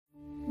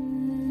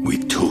We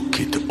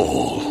took it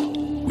all.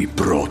 We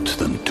brought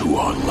them to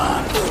our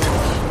land.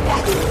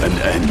 An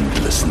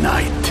endless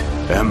night,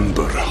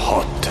 ember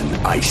hot and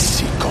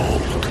icy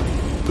cold.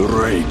 The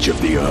rage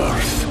of the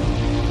earth.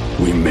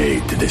 We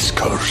made this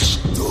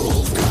curse.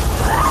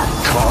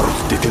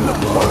 Carved it in the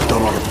blood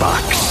on our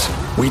backs.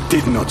 We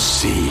did not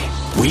see.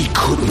 We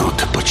could not,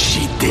 but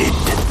she did.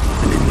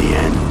 And in the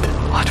end...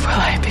 What will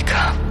I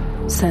become?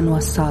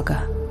 Senua's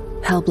Saga.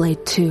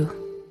 Hellblade 2.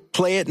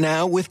 Play it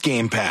now with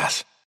Game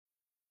Pass.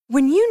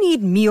 When you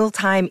need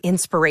mealtime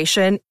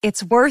inspiration,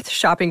 it's worth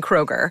shopping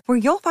Kroger, where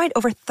you'll find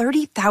over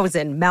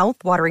 30,000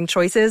 mouth-watering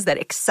choices that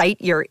excite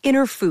your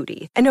inner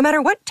foodie. And no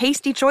matter what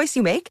tasty choice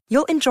you make,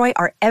 you'll enjoy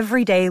our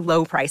everyday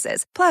low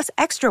prices, plus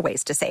extra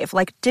ways to save,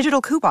 like digital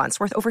coupons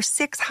worth over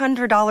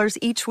 $600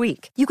 each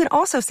week. You can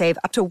also save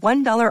up to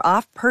 $1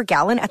 off per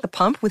gallon at the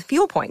pump with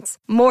fuel points.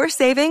 More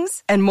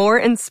savings and more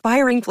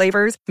inspiring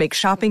flavors make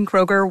shopping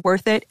Kroger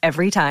worth it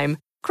every time.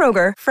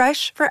 Kroger,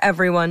 fresh for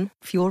everyone.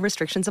 Fuel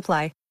restrictions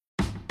apply.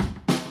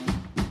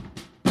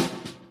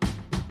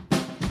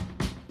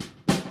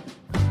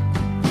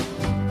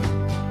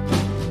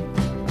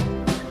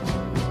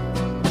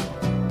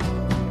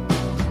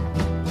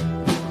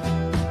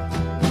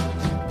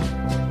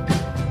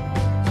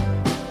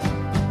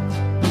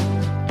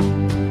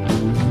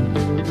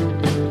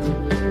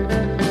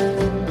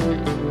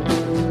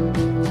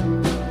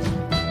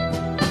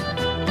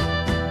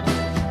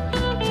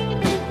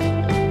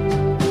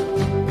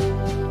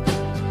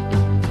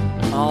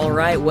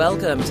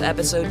 Welcome to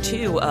episode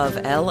 2 of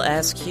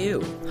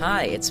LSQ.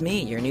 Hi, it's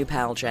me, your new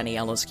pal Jenny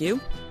LSQ.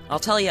 I'll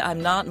tell you,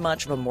 I'm not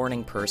much of a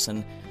morning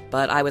person,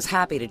 but I was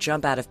happy to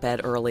jump out of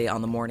bed early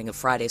on the morning of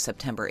Friday,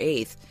 September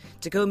 8th,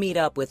 to go meet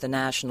up with the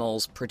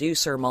National's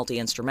producer,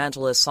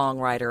 multi-instrumentalist,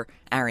 songwriter,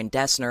 Aaron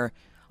Dessner,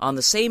 on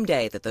the same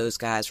day that those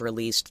guys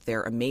released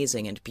their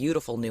amazing and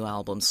beautiful new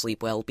album,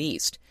 Sleep Well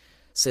Beast.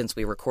 Since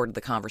we recorded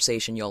the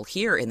conversation you'll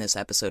hear in this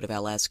episode of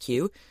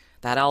LSQ,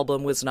 that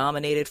album was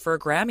nominated for a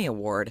Grammy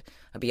Award,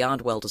 a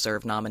beyond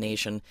well-deserved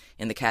nomination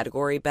in the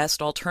category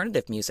Best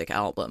Alternative Music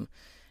Album.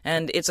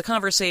 And it's a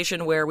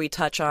conversation where we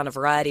touch on a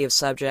variety of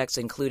subjects,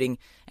 including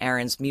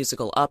Aaron's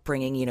musical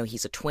upbringing. You know,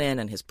 he's a twin,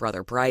 and his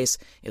brother Bryce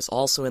is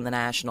also in the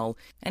National.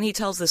 And he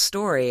tells this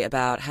story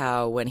about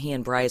how when he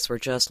and Bryce were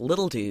just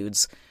little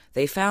dudes,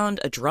 they found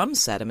a drum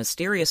set, a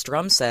mysterious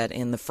drum set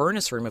in the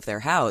furnace room of their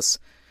house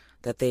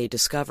that they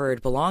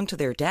discovered belonged to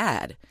their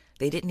dad.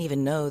 They didn't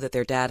even know that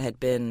their dad had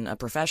been a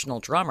professional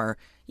drummer,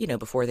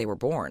 before they were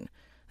born.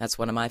 That's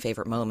one of my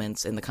favorite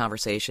moments in the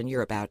conversation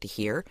you're about to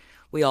hear.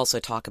 We also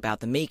talk about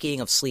the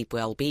making of Sleep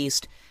Well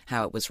Beast,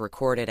 how it was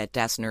recorded at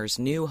Dessner's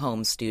new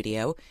home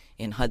studio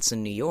in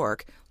Hudson, New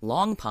York,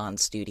 Long Pond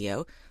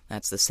Studio.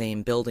 That's the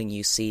same building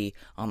you see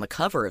on the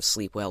cover of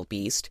Sleep Well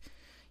Beast.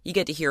 You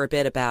get to hear a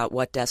bit about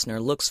what Dessner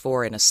looks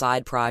for in a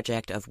side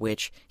project, of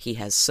which he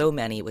has so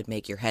many it would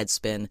make your head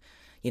spin.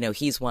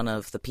 He's one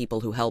of the people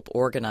who help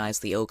organize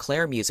the Eau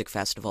Claire Music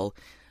Festival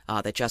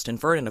that Justin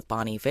Vernon of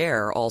Bon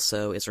Iver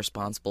also is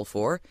responsible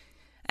for.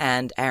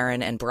 And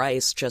Aaron and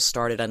Bryce just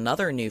started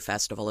another new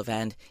festival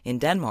event in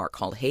Denmark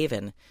called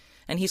Haven.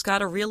 And he's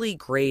got a really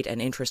great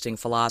and interesting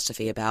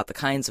philosophy about the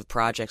kinds of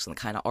projects and the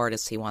kind of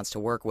artists he wants to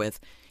work with.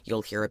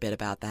 You'll hear a bit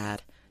about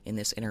that in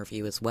this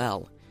interview as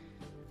well.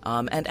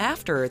 And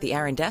after the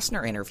Aaron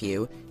Dessner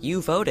interview,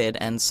 you voted,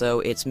 and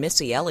so it's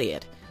Missy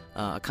Elliott.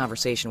 A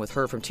conversation with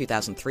her from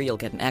 2003. You'll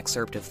get an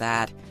excerpt of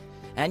that.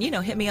 And,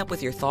 hit me up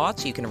with your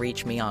thoughts. You can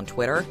reach me on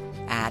Twitter,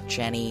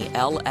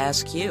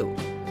 @JennyLSQ.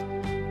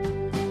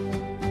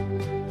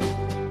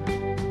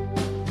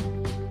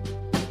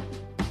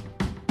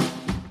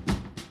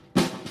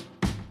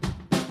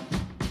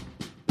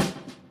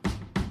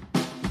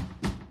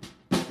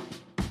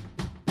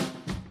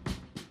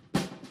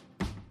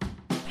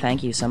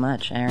 Thank you so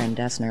much, Aaron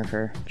Dessner,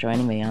 for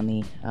joining me on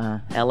the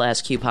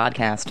LSQ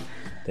podcast.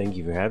 Thank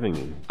you for having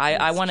me.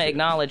 I want to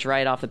acknowledge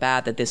right off the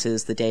bat that this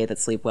is the day that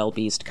Sleep Well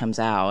Beast comes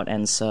out,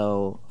 and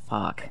so,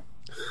 fuck.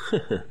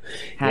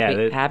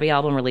 Happy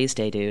album release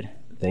day, dude.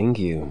 Thank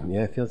you.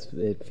 Yeah,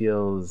 it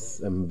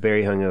feels, I'm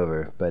very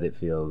hungover, but it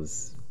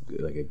feels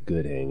like a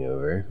good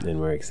hangover,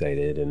 and we're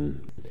excited.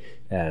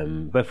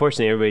 But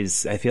fortunately,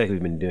 I feel like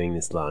we've been doing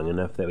this long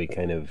enough that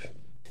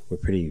we're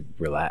pretty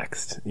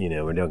relaxed. We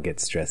don't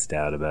get stressed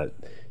out about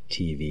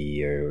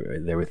TV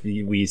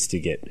we used to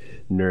get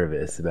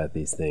nervous about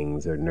these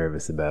things, or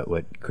nervous about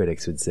what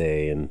critics would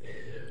say, and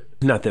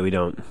not that we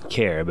don't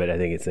care, but I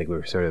think it's like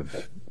we're sort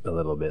of a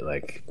little bit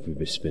like we've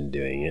just been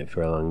doing it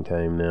for a long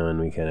time now,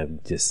 and we kind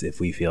of just, if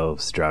we feel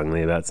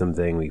strongly about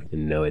something, we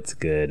know it's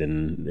good,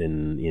 and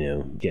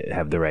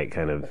have the right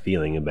kind of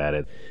feeling about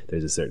it.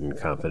 There's a certain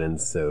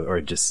confidence, or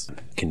just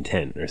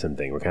content or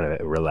something. We're kind of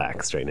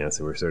relaxed right now,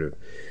 so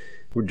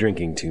we're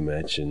drinking too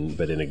much,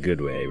 but in a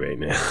good way right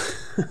now.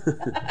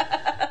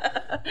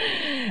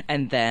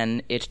 And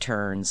then it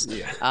turns.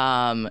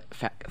 Yeah.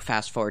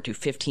 Fast forward to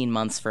 15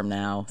 months from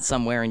now,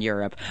 somewhere in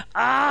Europe.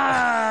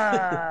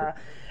 We're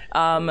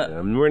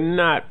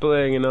not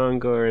playing an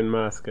encore in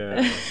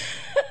Moscow.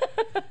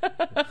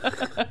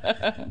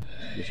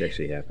 Which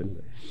actually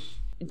happened.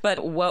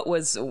 But what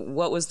was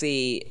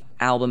the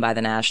album by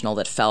The National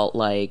that felt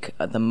like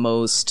the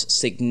most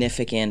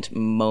significant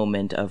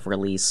moment of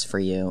release for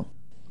you?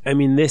 I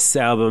mean, this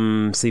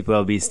album, Sleep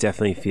Well Beast,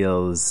 definitely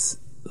feels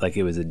like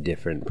it was a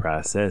different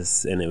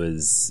process, and it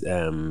was.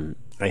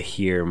 I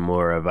hear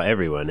more of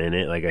everyone in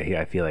it. Like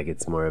I feel like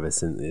it's more of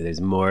there's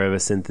more of a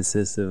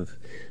synthesis of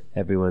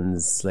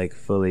everyone's like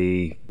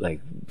fully like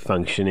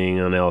functioning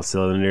on all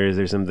cylinders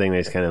or something.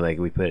 There's kind of like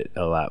we put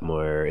a lot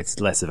more.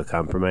 It's less of a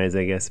compromise,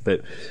 I guess.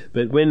 But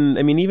when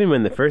even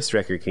when the first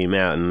record came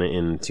out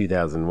in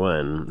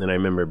 2001, and I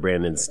remember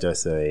Brandon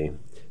Stossel,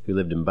 who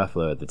lived in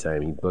Buffalo at the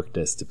time, he booked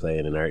us to play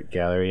in an art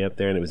gallery up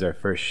there, and it was our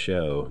first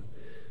show,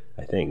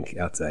 I think,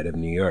 outside of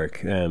New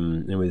York.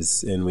 And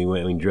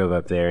we drove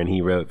up there, and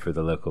he wrote for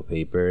the local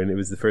paper, and it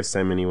was the first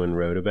time anyone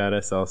wrote about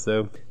us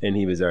also, and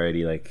he was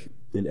already like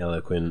an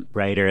eloquent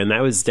writer, and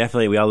that was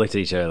definitely, we all looked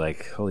at each other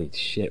like, holy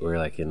shit, we're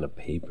like in the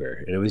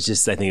paper. And it was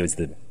just, I think it was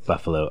the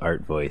Buffalo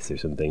Art Voice or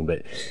something,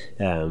 but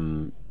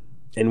and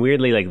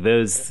weirdly, like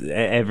those,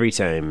 every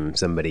time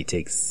somebody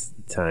takes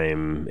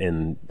time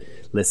and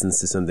listens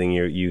to something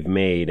you've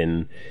made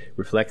and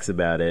reflects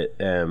about it,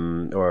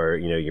 or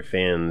your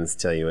fans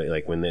tell you,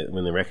 like when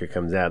the record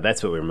comes out,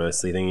 that's what we're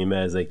mostly thinking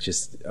about, is like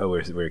just, oh,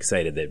 we're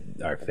excited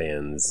that our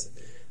fans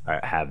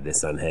have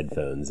this on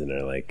headphones and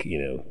are like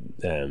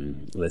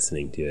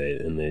listening to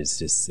it, and there's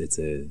just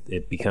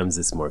it becomes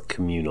this more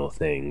communal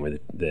thing where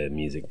the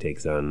music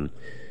takes on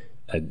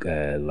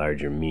a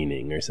larger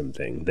meaning or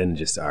something than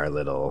just our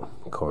little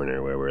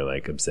corner where we're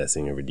like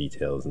obsessing over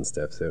details and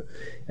stuff. So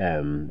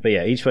but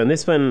yeah,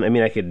 this one, I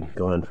mean, I could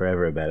go on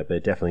forever about it, but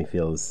it definitely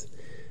feels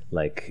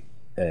like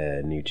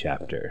a new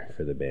chapter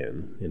for the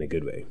band in a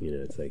good way.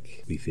 It's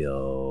like we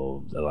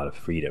feel a lot of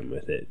freedom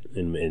with it,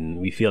 and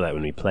we feel that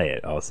when we play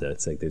it also.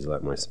 It's like there's a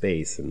lot more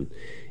space, and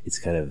it's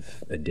kind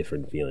of a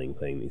different feeling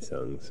playing these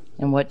songs.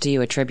 And what do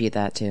you attribute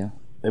that to?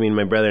 I mean,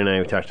 my brother and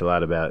I talked a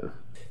lot about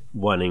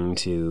wanting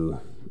to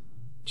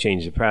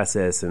change the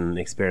process and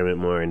experiment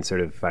more and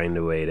sort of find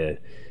a way to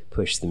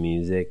push the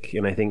music.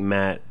 And I think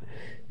Matt,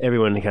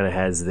 everyone kind of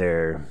has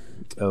their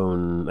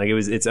own, like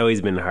it's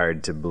always been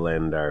hard to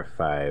blend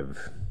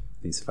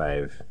these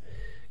five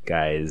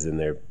guys and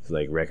their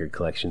like record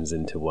collections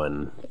into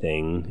one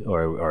thing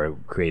or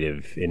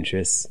creative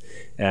interests.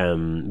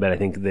 But I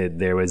think that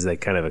there was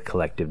like kind of a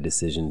collective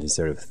decision to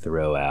sort of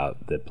throw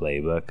out the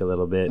playbook a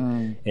little bit.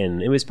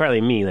 And it was partly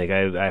me. Like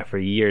I for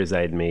years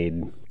we'd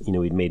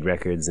made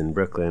records in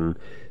Brooklyn,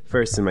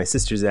 first in my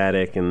sister's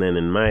attic and then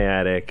in my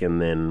attic, and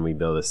then we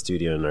built a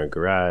studio in our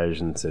garage,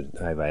 and so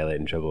High Violet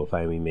and Trouble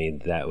Fine we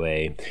made that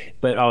way.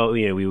 But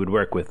we would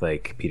work with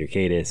like Peter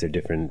Cadis or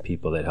different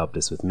people that helped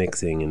us with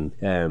mixing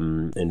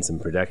and some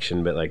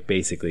production, but like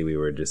basically we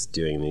were just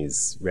doing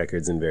these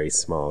records in very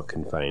small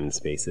confined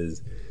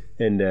spaces.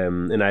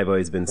 And I've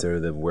always been sort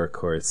of the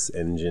workhorse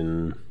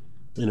engine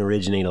and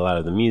originate a lot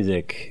of the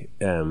music,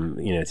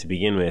 to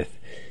begin with.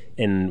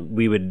 And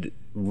we would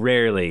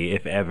rarely,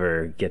 if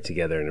ever, get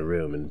together in a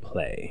room and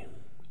play.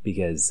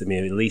 Because, I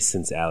mean, at least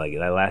since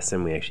Alligator, the last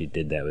time we actually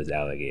did that was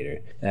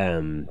Alligator,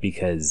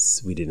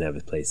 because we didn't have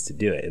a place to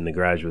do it, and the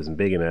garage wasn't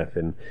big enough,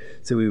 and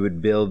so we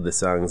would build the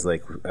songs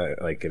like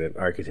an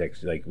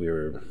architect, like we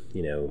were,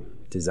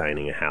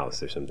 designing a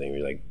house or something.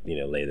 We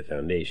lay the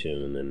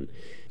foundation, and then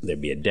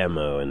there'd be a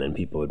demo, and then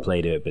people would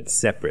play to it, but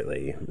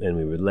separately, and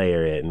we would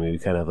layer it, and we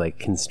would kind of like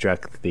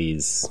construct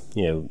these,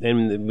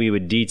 and we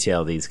would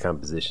detail these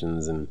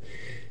compositions, and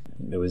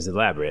it was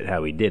elaborate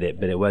how we did it,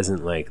 but it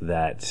wasn't like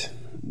that.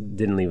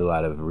 Didn't leave a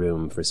lot of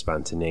room for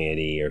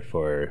spontaneity or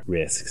for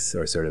risks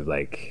or sort of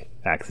like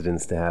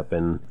accidents to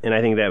happen. And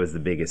I think that was the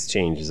biggest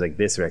change, is like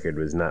this record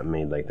was not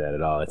made like that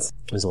at all. It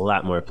was a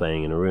lot more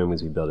playing in a room,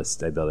 because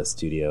I built a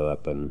studio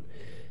up in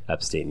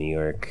upstate New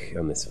York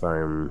on this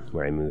farm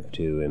where I moved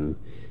to, and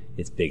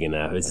it's big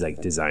enough. It's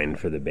like designed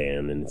for the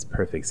band, and it's a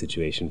perfect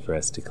situation for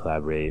us to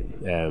collaborate.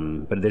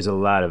 But there's a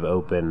lot of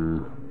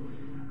open,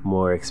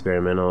 more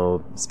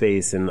experimental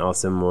space, and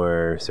also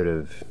more sort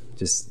of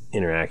just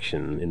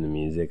interaction in the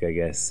music, I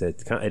guess.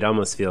 It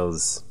almost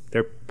feels,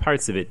 there are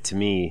parts of it to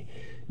me,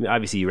 I mean,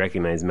 obviously you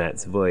recognize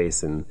Matt's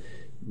voice, and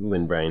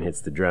when Brian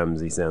hits the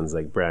drums he sounds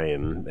like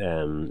Brian,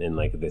 and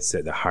like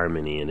the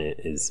harmony in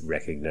it is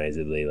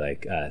recognizably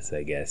like us,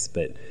 I guess.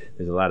 But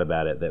there's a lot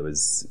about it that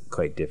was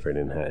quite different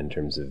in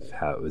terms of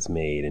how it was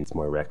made, and it's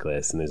more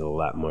reckless, and there's a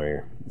lot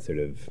more sort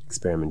of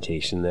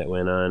experimentation that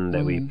went on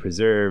that we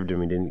preserved, and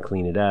we didn't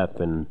clean it up,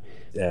 and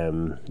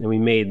we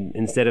made,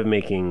 instead of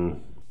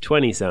making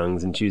 20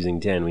 songs and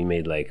choosing 10, we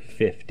made like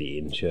 50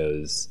 and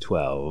chose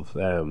 12.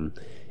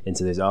 And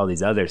so there's all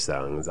these other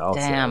songs also.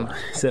 Damn.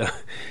 So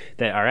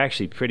that are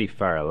actually pretty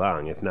far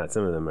along, if not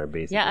some of them are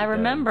basically I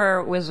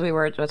remember as we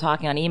were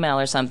talking on email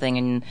or something,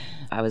 and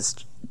I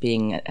was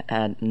being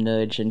a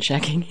nudge and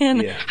checking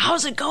in. Yeah.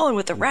 How's it going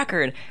with the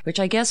record? Which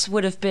I guess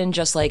would have been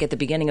just like at the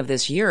beginning of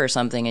this year or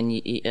something.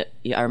 And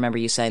I remember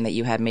you saying that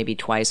you had maybe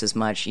twice as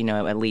much,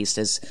 at least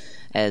as,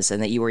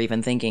 and that you were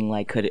even thinking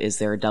like, is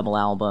there a double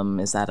album?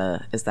 Is that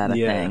a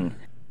thing?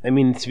 I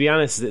mean, to be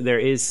honest, there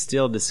is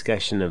still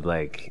discussion of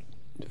like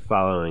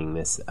following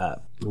this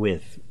up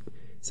with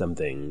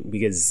something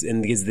because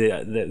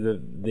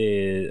the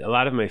a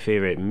lot of my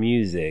favorite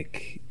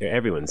music, or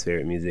everyone's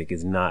favorite music,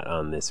 is not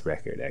on this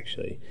record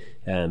actually,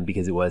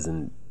 because it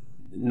wasn't.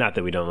 Not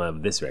that we don't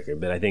love this record,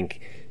 but I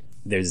think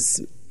there's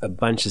a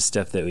bunch of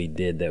stuff that we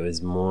did that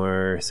was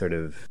more sort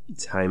of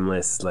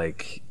timeless,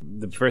 like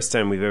the first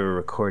time we've ever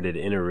recorded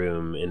in a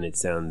room and it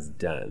sounds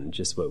done,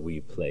 just what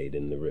we played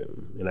in the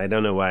room. And I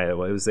don't know why, it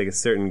was like a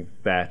certain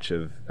batch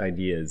of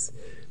ideas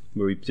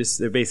where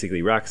they're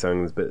basically rock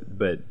songs, but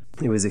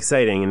it was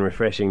exciting and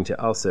refreshing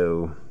to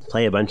also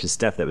play a bunch of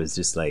stuff that was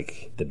just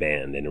like the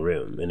band in a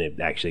room. And it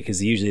actually,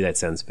 because usually that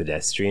sounds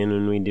pedestrian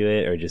when we do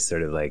it, or just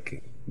sort of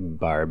like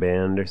bar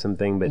band or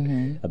something, but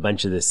a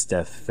bunch of this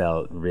stuff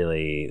felt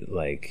really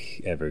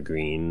like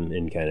evergreen,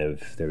 and kind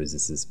of there was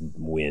this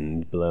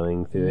wind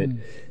blowing through it,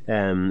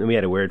 and we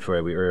had a word for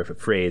it, or a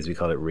phrase, we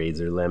called it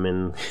razor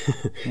lemon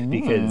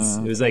because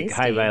it was like tasty.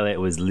 High Violet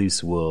was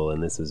loose wool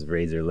and this was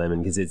razor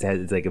lemon because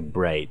it's like a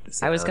bright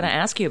sound. I was going to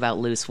ask you about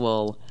loose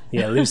wool.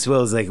 Yeah, loose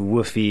wool is like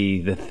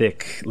woofy, the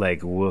thick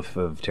like woof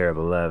of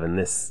Terrible Love, and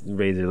this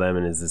razor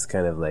lemon is this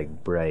kind of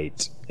like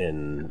bright,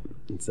 and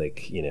it's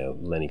like, you know,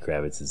 Lenny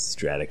Kravitz's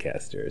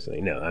Stratocaster or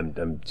something. No,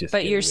 I'm just.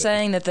 But you're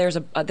saying that there's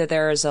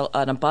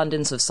an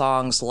abundance of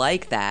songs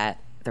like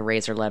that, the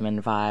razor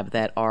lemon vibe,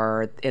 that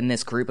are in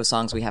this group of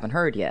songs we haven't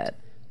heard yet.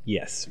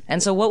 Yes.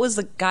 And so, what was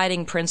the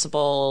guiding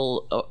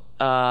principle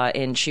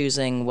in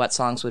choosing what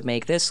songs would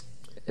make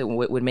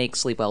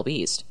Sleep Well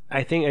Beast?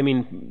 I think, I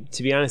mean,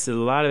 to be honest, a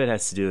lot of it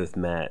has to do with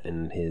Matt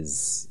and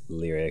his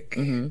lyric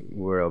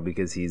world,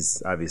 because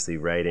he's obviously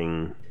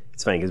writing.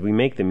 It's funny because we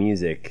make the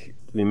music,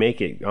 we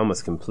make it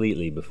almost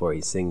completely before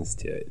he sings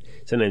to it.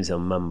 Sometimes he'll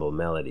mumble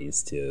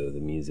melodies to the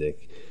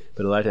music,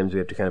 but a lot of times we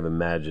have to kind of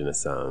imagine a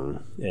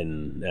song,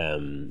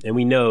 and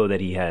we know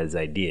that he has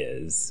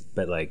ideas,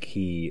 but like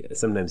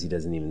sometimes he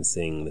doesn't even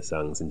sing the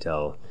songs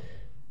until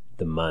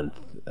the month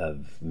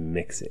of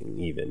mixing,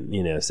 even,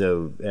 you know.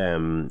 So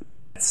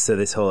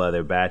this whole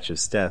other batch of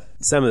stuff,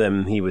 some of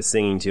them he was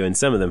singing to, and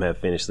some of them have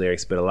finished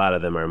lyrics, but a lot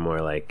of them are more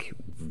like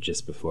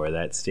just before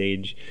that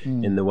stage.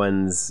 And the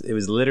ones, it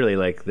was literally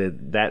like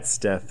that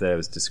stuff that I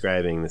was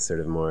describing, this sort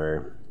of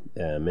more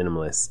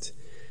minimalist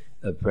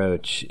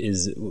approach,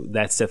 is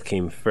that stuff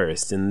came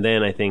first, and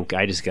then I think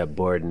I just got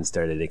bored and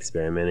started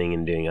experimenting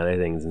and doing other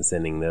things and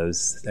sending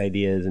those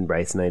ideas, and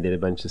Bryce and I did a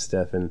bunch of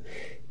stuff, and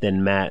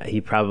then Matt,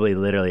 he probably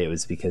literally, it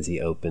was because he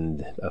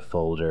opened a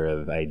folder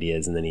of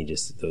ideas, and then he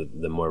just,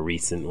 the more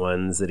recent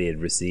ones that he had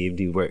received,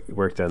 he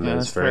worked on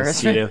those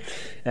first, you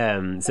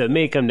know. So it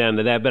may come down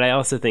to that, but I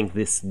also think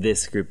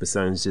this group of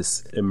songs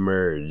just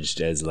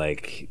emerged as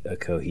like a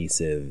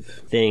cohesive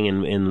thing,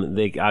 and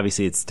they,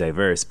 obviously it's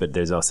diverse, but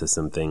there's also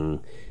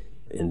something,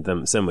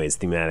 in some ways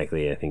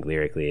thematically, I think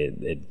lyrically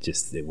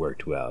it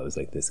worked well. It was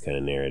like this kind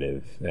of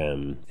narrative,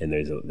 and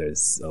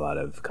there's a lot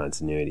of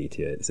continuity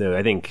to it, so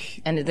I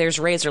think. And there's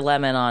razor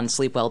lemon on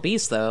Sleep Well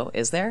Beast, though,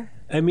 is there?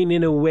 I mean,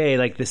 in a way,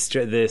 like the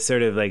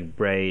sort of like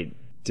bright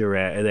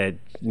direct that,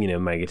 you know,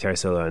 my guitar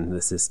solo on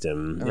The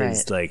System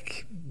is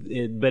like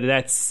but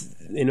that's,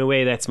 in a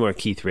way, that's more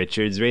Keith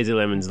Richards. Razor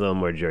Lemon's a little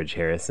more George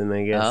Harrison,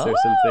 I guess, or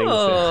something.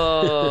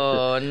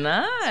 Oh, so.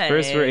 Nice.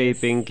 First we're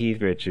aping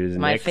Keith Richards.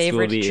 My next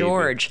favorite we'll be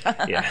George.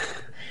 Yeah.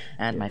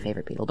 And my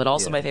favorite Beatle, but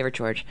also my favorite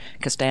George.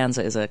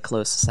 Costanza is a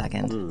close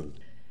second.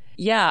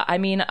 Yeah, I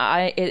mean,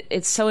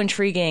 it's so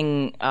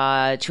intriguing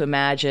to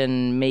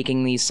imagine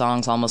making these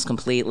songs almost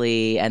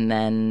completely, and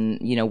then,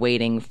 you know,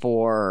 waiting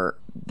for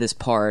this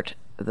part,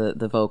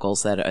 the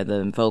vocals, that are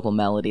the vocal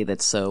melody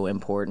that's so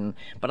important.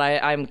 But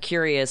I'm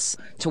curious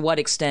to what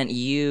extent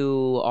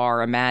you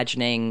are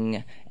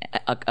imagining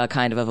a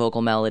kind of a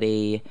vocal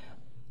melody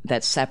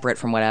that's separate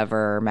from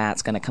whatever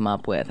Matt's going to come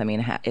up with. I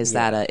mean, is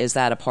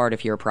that a part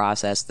of your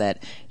process,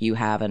 that you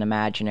have an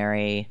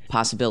imaginary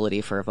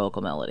possibility for a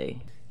vocal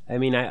melody? I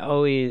mean,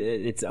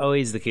 it's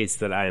always the case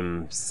that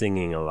I'm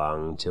singing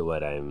along to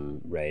what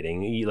I'm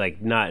writing,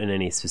 like not in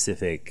any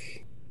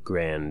specific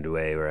grand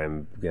way where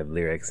I have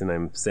lyrics and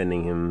I'm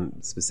sending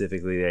him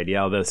specifically the idea,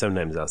 although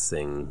sometimes I'll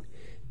sing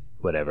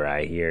whatever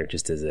I hear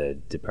just as a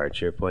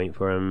departure point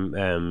for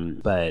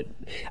him. But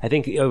I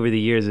think over the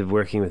years of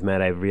working with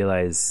Matt, I've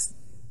realized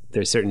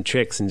there's certain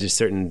tricks and just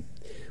certain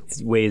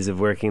ways of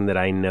working that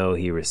I know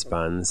he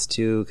responds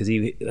to, because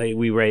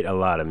we write a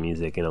lot of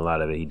music, and a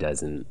lot of it he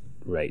doesn't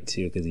write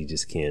to because he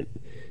just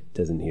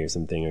doesn't hear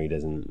something, or he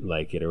doesn't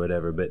like it or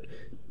whatever, but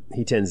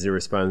he tends to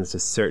respond to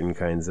certain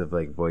kinds of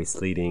like voice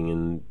leading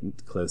and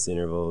close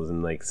intervals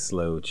and like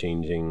slow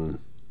changing.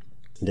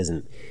 He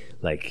doesn't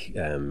like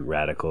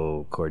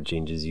radical chord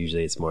changes.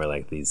 Usually it's more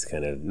like these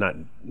kind of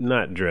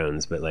not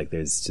drones, but like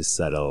there's just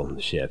subtle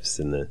shifts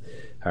in the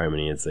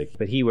harmony. It's like,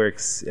 but he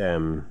works,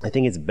 I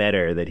think it's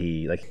better that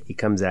he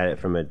comes at it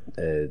from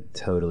a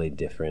totally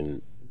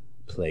different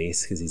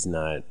place, because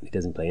he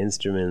doesn't play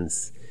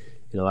instruments.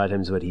 a lot of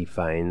times what he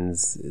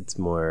finds, it's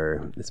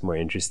more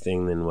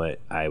interesting than what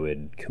I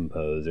would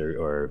compose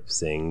or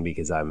sing,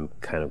 because I'm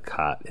kind of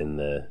caught in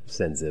the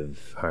sense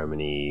of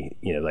harmony,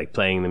 like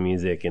playing the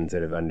music and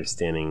sort of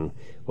understanding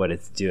what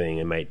it's doing.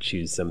 I might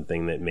choose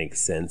something that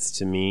makes sense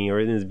to me or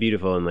is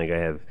beautiful, and like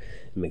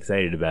I'm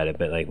excited about it,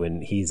 but like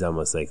when he's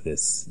almost like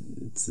this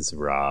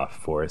raw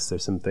force or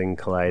something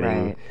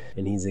colliding, right.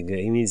 And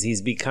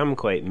he's become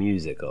quite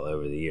musical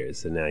over the years.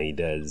 So now he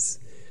does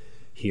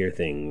hear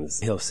things,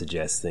 he'll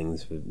suggest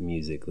things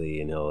musically,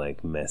 and he'll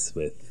like mess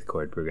with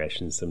chord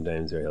progressions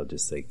sometimes, or he'll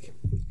just like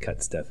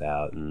cut stuff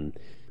out. And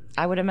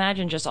I would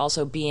imagine just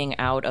also being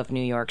out of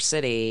New York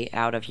City,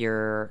 out of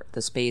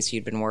the space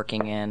you'd been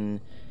working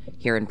in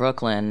here in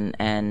Brooklyn,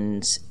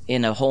 and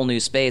in a whole new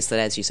space that,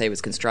 as you say,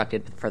 was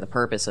constructed for the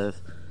purpose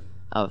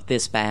of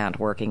this band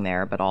working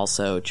there, but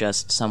also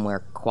just somewhere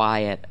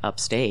quiet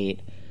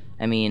upstate.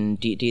 I mean,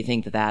 do you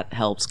think that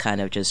helps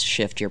kind of just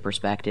shift your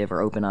perspective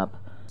or open up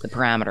the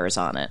parameters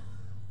on it?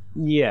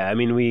 Yeah, I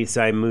mean,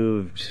 so I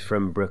moved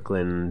from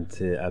Brooklyn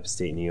to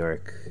upstate New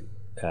York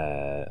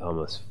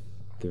almost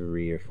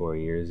 3 or 4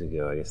 years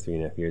ago, I guess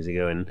 3.5 years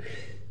ago,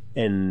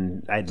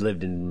 and I'd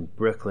lived in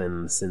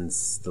Brooklyn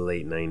since the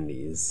late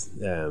 90s,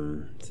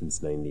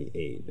 since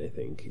 98, I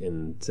think.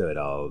 And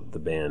so the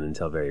band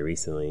until very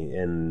recently.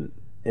 And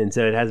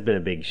so it has been a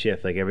big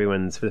shift. Like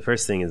the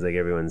first thing is like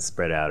everyone's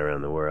spread out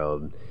around the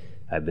world.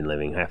 I've been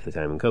living half the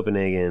time in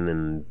Copenhagen,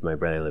 and my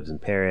brother lives in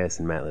Paris,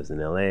 and Matt lives in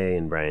LA,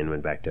 and Brian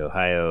went back to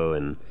Ohio,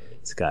 and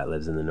Scott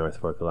lives in the North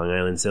Fork of Long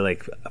Island. So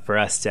like for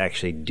us to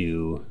actually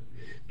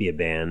be a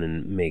band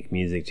and make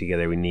music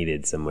together, we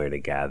needed somewhere to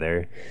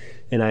gather.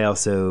 And I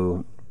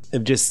also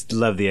have just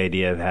loved the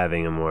idea of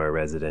having a more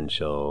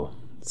residential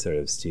sort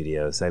of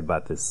studio. So I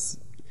bought this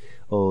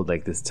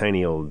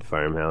tiny old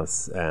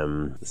farmhouse,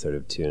 sort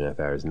of 2.5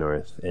 hours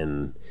north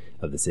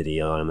of the city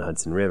along the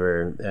Hudson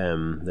River.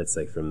 That's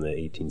like from the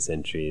 18th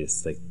century.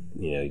 It's like,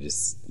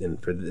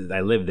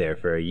 I lived there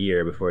for a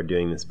year before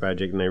doing this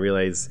project, and I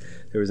realized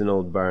there was an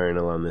old barn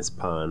along this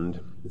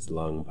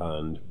long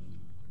pond.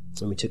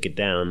 And we took it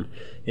down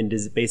and I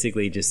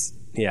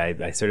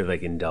sort of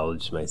like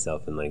indulged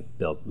myself and like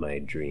built my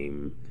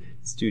dream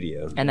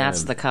studio. And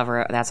that's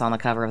that's on the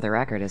cover of the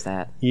record, is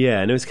that? Yeah,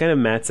 and it was kind of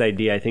Matt's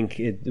idea. I think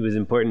it was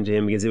important to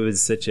him because it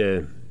was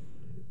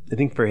I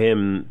think for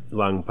him,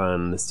 Long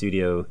Pond, the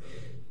studio,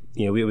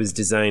 it was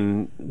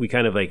designed, we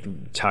kind of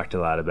like talked a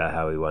lot about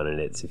how we wanted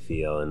it to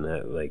feel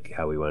and like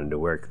how we wanted to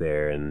work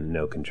there, and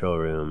no control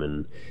room,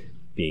 and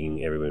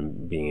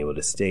everyone being able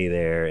to stay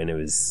there, and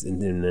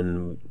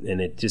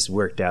it just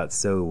worked out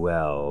so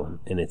well.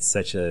 And it's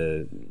such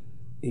a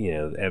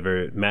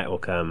Matt will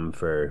come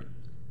for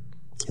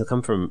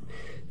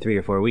 3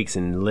 or 4 weeks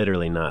and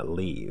literally not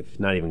leave,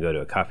 not even go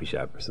to a coffee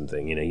shop or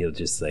something. He'll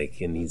just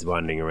and he's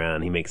wandering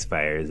around. He makes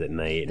fires at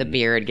night. The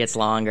beard gets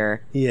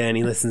longer. Yeah, and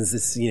he listens to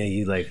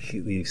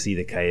you see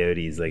the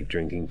coyotes like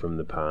drinking from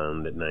the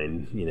pond at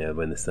 9,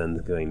 when the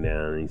sun's going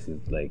down, and you see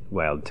like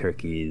wild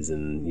turkeys,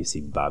 and you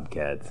see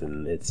bobcats,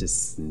 and it's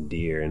just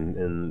deer,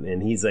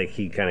 and he's like,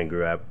 he kind of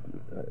grew up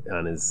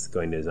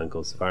going to his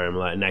uncle's farm a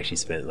lot, and actually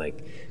spent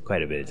like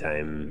quite a bit of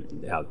time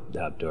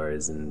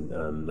outdoors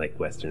in like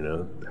Western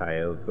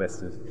Ohio,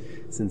 west of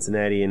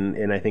Cincinnati,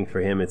 and I think for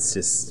him it's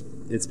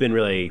been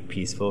really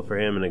peaceful for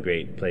him and a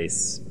great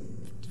place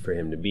for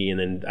him to be. And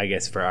then I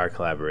guess for our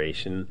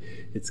collaboration,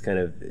 it's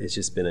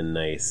just been a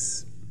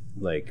nice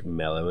like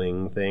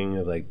mellowing thing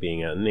of like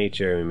being out in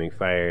nature, and we make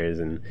fires,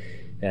 and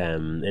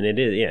it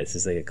is, it's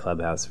just like a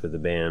clubhouse for the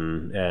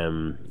band,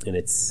 and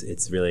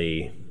it's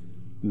really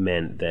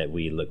meant that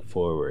we look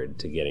forward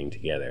to getting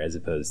together as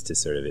opposed to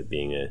sort of it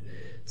being a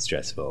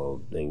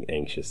stressful,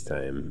 anxious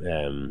time,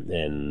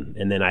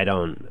 and then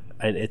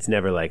it's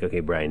never like, okay,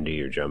 Brian, do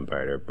your drum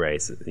part, or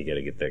Bryce, you got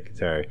to get that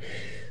guitar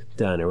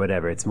done, or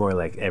whatever. It's more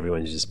like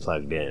everyone's just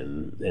plugged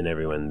in, and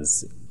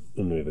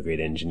we have a great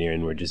engineer,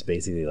 and we're just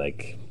basically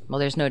like, well,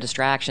 there's no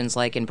distractions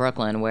like in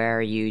Brooklyn where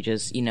you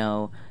just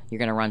you're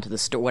going to run to the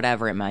store,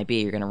 whatever it might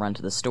be. You're going to run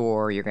to the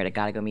store. You're going to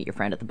gotta go meet your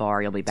friend at the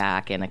bar. You'll be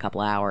back in a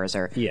couple hours,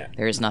 or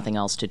there is nothing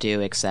else to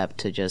do except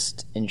to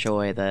just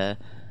enjoy the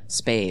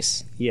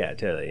space. Yeah,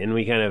 totally. And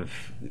we kind of,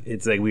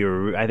 it's like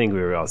I think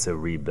we were also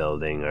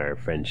rebuilding our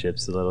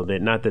friendships a little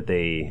bit. Not that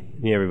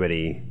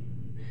everybody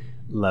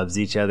loves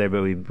each other,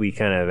 but we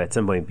kind of at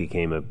some point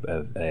became a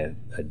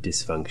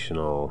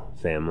dysfunctional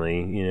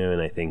family,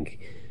 and I think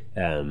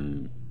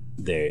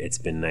it's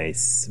been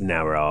nice.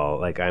 Now we're all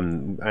like,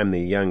 I'm the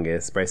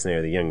youngest, Bryce and I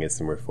are the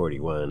youngest, and we're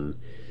 41,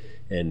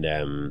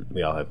 and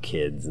we all have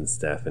kids and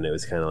stuff, and it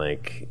was kind of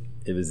like,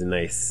 it was a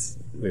nice,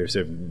 we were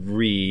sort of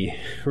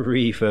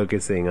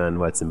refocusing on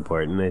what's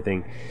important, I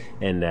think,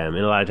 and a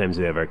lot of times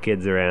we have our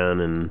kids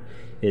around, and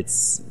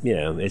it's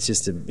it's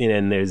just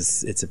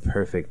it's a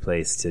perfect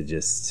place to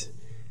just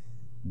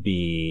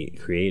be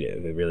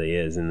creative. It really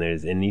is.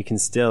 And you can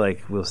still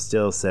we'll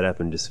still set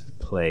up and just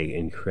play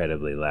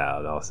incredibly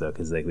loud also,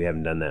 because we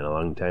haven't done that in a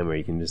long time, where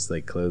you can just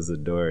close the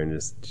door and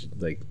just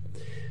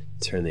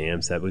turn the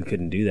amps up. We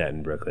couldn't do that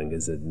in Brooklyn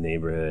because of the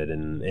neighborhood,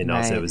 and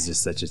also it was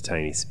just such a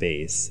tiny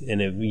space.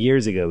 And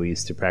years ago, we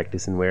used to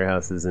practice in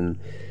warehouses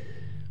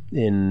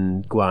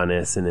in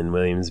Gowanus and in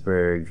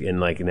Williamsburg, and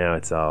like now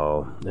it's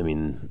all, I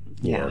mean,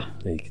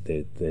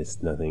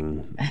 there's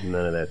nothing,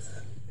 none of that's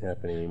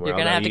happening anymore. You're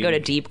going to have to go to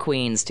Deep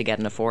Queens to get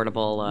an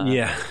affordable,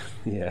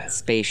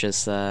 spacious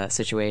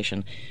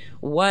situation.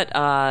 What,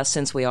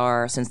 since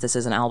this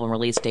is an album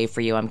release day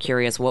for you, I'm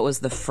curious, what was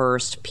the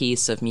first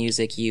piece of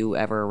music you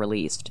ever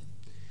released?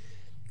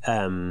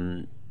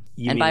 And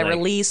by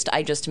released,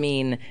 I just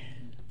mean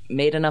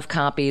made enough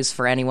copies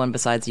for anyone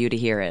besides you to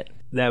hear it.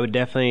 That would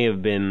definitely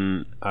have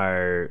been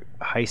our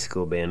high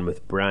school band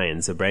with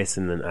Brian. So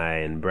Bryson and I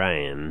and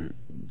Brian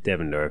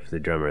Devendorf, the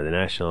drummer of the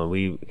National,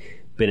 we've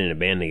been in a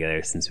band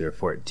together since we were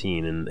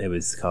 14, and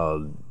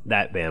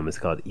that band was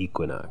called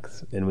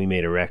Equinox, and we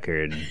made a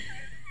record.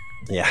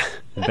 Yeah,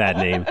 bad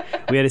name.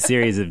 We had a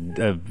series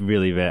of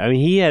really bad. I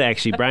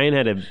mean, Brian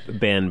had a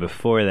band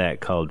before that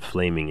called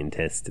Flaming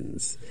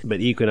Intestines.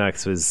 But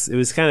Equinox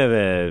was kind of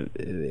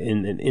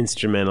an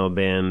instrumental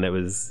band that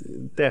was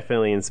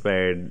definitely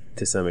inspired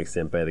to some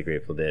extent by the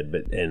Grateful Dead,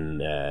 but in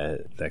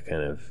that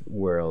kind of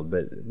world.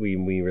 But we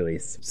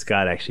released.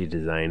 Scott actually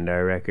designed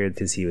our record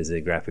because he was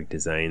a graphic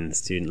design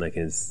student, like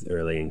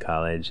early in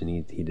college, and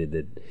he did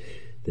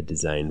the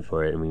design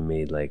for it, and we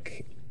made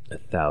like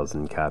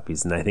 1,000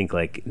 copies, and I think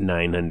like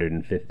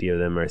 950 of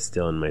them are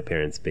still in my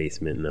parents'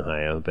 basement in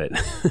Ohio. But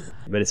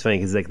it's funny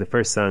because like the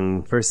first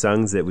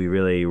songs that we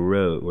really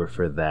wrote were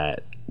for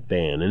that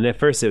band, and at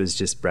first it was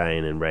just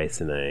Brian and Bryce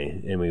and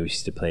I, and we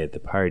used to play at the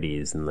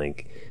parties, and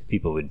like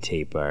people would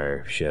tape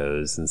our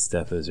shows and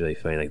stuff. It was really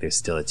funny. Like there's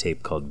still a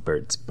tape called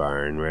Bert's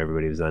Barn where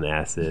everybody was on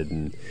acid,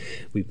 and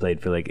we played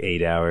for like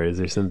 8 hours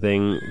or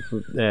something.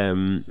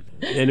 And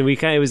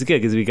it was good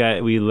because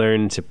we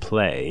learned to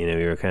play. You know,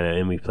 we were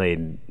and we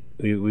played.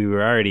 We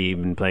were already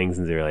been playing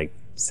since we were like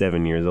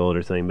 7 years old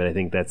or something, but I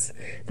think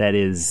that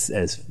is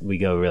as we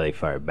go really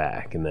far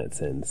back in that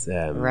sense.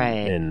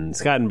 Right. And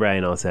Scott and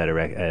Brian also had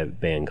a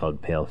band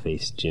called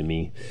Paleface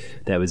Jimmy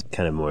that was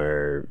kind of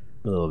a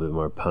little bit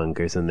more punk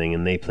or something,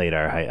 and they played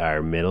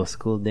our middle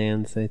school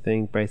dance, I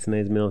think, Bryce and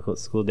I's middle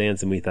school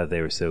dance, and we thought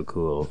they were so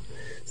cool.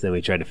 So then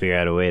we tried to figure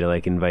out a way to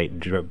like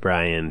invite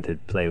Brian to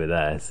play with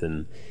us.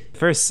 And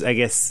first, I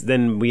guess,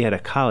 then we had a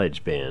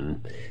college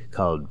band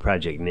called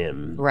Project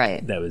Nim.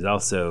 Right. That was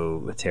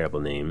also a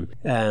terrible name.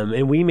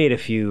 And we made a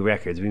few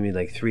records. We made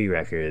like 3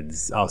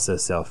 records, also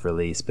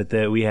self-released,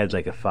 but we had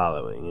like a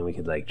following, and we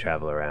could like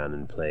travel around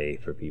and play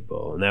for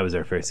people. And that was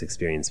our first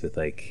experience with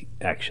like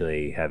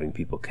actually having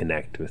people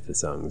connect with the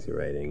songs you're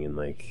writing and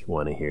like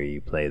want to hear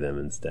you play them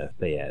and stuff.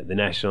 But yeah, the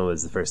National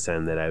was the first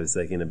time that I was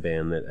like in a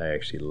band that I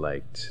actually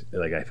liked,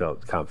 like I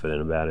felt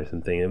confident about or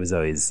something. It was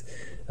always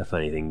a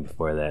funny thing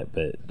before that,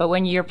 but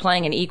when you're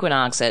playing an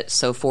Equinox at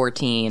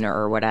 14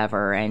 or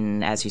whatever,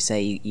 and as you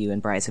say, you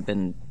and Bryce have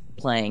been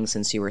playing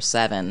since you were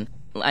 7.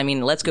 I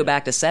mean, let's go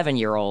back to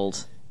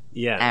 7-year-old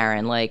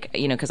Aaron, like,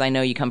 you know, because I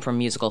know you come from a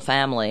musical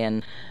family,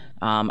 and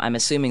I'm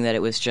assuming that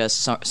it was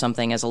just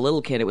something as a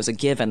little kid, it was a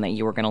given that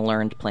you were going to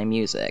learn to play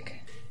music.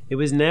 It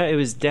was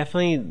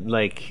definitely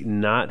like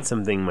not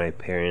something my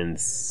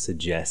parents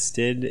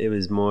suggested. It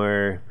was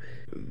more,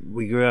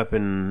 we grew up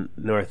in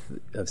north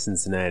of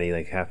Cincinnati,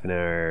 like half an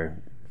hour,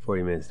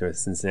 40 minutes north of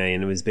Cincinnati,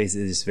 and it was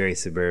basically just very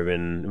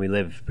suburban. We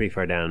lived pretty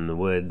far down in the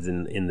woods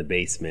and in the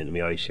basement, and we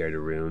always shared a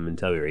room.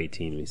 Until we were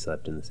 18, we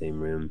slept in the same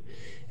room,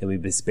 and we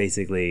just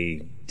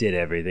basically did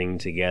everything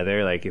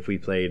together. Like if we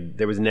played,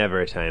 there was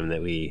never a time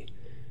that we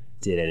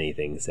did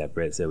anything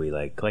separate. So we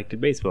like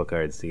collected baseball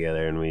cards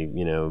together, and we,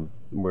 you know,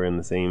 were in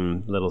the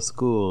same little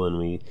school, and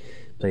we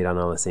played on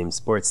all the same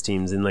sports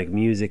teams, and like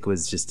music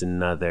was just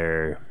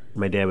another.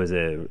 My dad was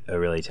a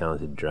really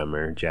talented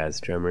drummer, jazz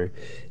drummer,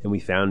 and we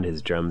found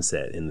his drum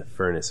set in the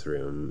furnace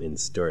room in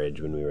storage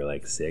when we were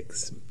like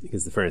 6,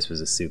 because the furnace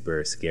was a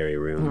super scary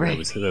room that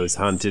was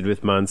haunted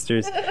with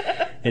monsters.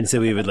 And so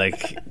we would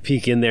like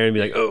peek in there and be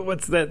like, "Oh,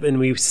 what's that?" And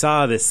we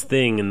saw this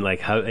thing, and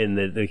like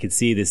we could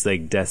see this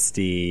like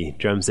dusty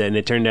drum set, and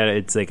it turned out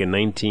it's like a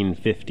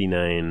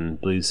 1959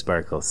 Blue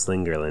Sparkle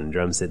Slingerland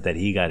drum set that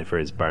he got for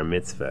his bar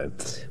mitzvah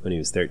when he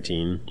was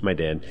 13. My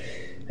dad.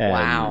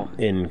 Wow.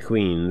 In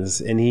Queens,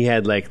 and he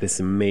had like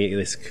this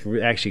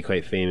actually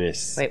quite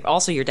famous. Wait,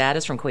 also your dad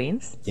is from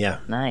Queens? Yeah.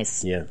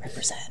 Nice. Yeah.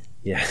 Represent.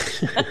 Yeah.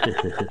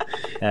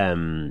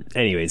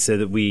 Anyway, so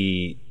that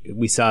we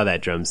saw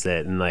that drum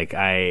set, and like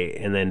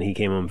and then he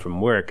came home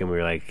from work, and we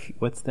were like,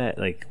 "What's that?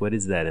 Like, what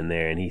is that in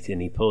there?" And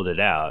he pulled it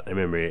out. I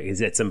remember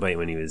because at some point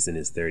when he was in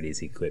his 30s,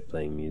 he quit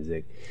playing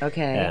music.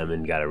 Okay.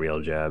 And got a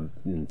real job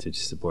to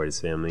support his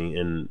family,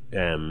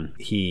 and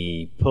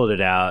he pulled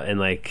it out and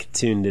like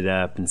tuned it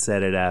up and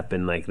set it up,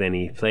 and like then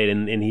he played,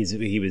 and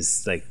he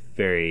was like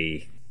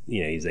very.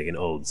 You know, he's like an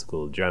old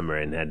school drummer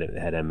and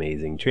had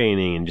amazing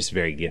training and just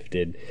very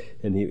gifted,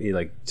 and he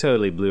like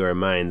totally blew our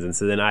minds. And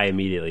so then I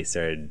immediately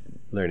started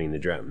learning the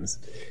drums.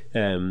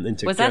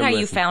 Was that how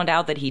you found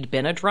out that he'd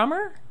been a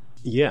drummer?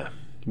 Yeah,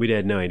 we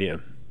had no idea.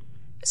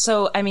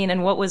 So, I mean,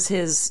 and what was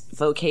his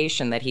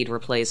vocation that he'd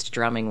replaced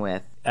drumming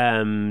with?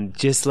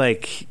 Just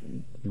like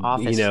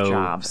office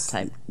jobs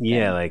type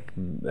yeah thing. like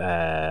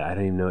I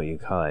don't even know what you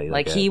call it,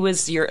 like he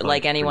was your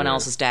like anyone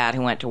else's dad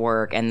who went to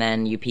work, and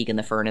then you peek in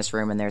the furnace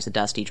room and there's a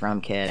dusty drum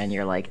kit and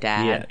you're like,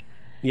 Dad,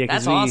 yeah,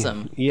 that's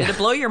awesome. Did it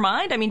blow your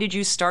mind? I mean, did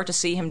you start to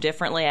see him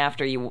differently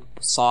after you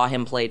saw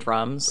him play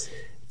drums?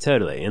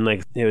 Totally. And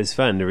like it was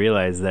fun to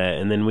realize that.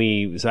 And then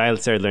so I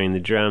started learning the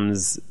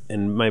drums,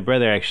 and my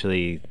brother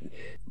actually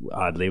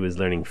oddly was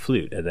learning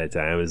flute at that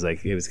time. I was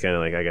like, it was kind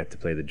of like I got to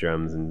play the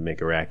drums and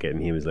make a racket,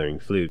 and he was learning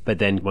flute. But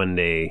then one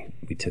day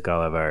we took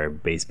all of our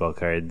baseball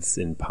cards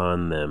and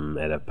pawned them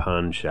at a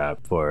pawn shop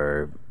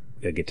for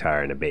a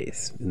guitar and a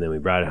bass, and then we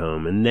brought it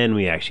home, and then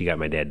we actually got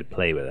my dad to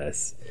play with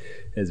us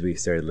as we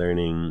started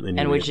learning.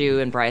 And would you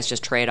and Bryce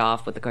just trade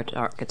off with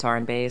the guitar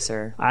and bass,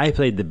 or? I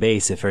played the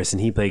bass at first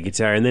and he played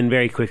guitar, and then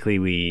very quickly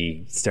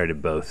we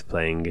started both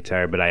playing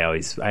guitar. But I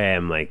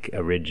am like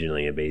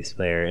originally a bass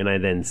player, and I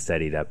then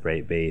studied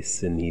upright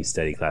bass, and he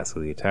studied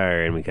classical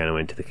guitar, and we kind of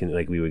went to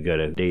like we would go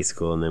to day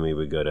school and then we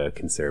would go to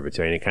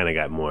conservatory, and it kind of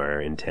got more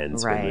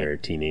intense when we were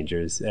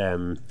teenagers.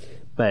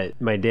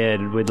 But my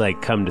dad would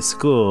like come to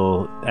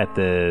school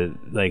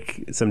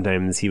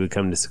sometimes he would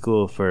come to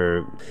school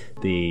for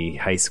the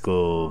high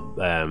school,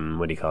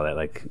 what do you call that?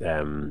 Like,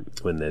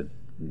 when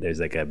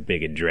there's like a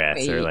big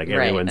address or like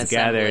everyone's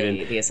gathered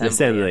and the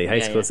assembly,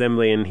 high school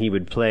assembly, and he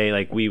would play,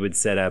 like we would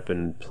set up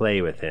and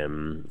play with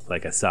him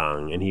like a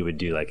song, and he would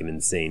do like an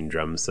insane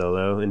drum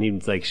solo, and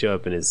he'd like show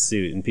up in his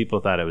suit, and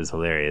people thought it was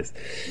hilarious.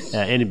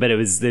 But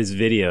there's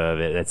video of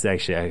it. That's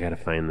actually, I gotta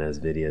find those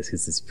videos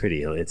because it's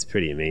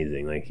pretty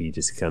amazing. Like he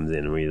just comes in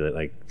and we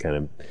like kind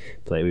of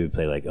play. We would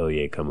play like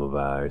Oye Como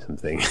Va or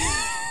something.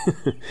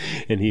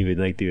 And he would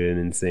like do an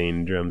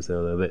insane drum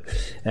solo,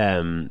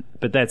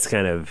 but that's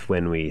kind of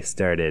when we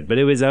started. But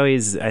it was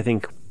always, I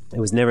think, it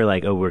was never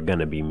like, oh, we're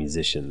gonna be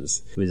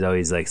musicians. It was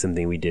always like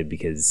something we did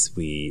because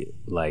we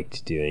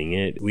liked doing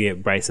it.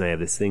 Bryce and I have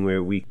this thing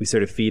where we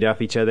sort of feed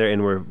off each other,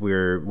 and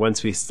we're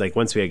once we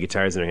had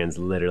guitars in our hands,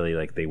 literally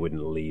like they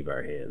wouldn't leave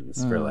our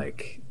hands for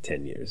like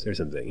 10 years or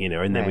something,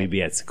 and then we'd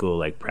be at school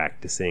like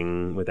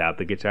practicing without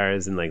the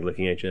guitars and like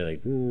looking at each other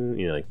like,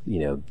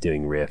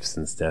 doing riffs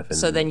and stuff. And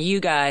so then you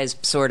guys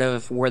sort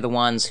of were the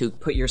ones who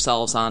put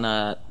yourselves on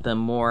the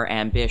more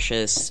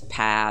ambitious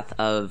path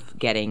of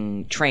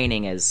getting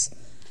training as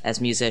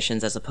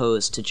musicians, as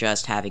opposed to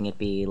just having it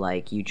be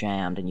like you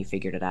jammed and you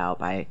figured it out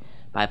by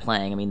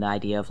playing. I mean, the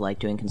idea of like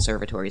doing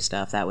conservatory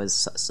stuff, that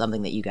was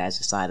something that you guys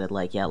decided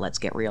like, yeah, let's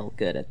get real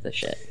good at this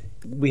shit.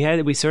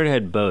 We sort of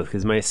had both,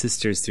 because my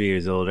sister's 3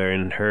 years older,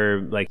 and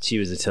her, like, she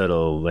was a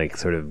total like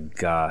sort of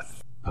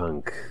goth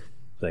punk.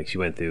 Like she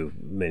went through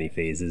many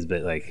phases,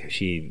 but like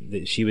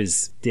she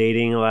was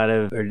dating a lot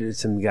of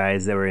some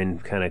guys that were in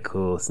kind of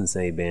cool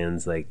Cincinnati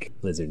bands like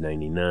Blizzard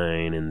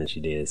 99, and then she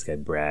dated this guy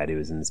Brad who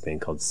was in this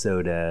band called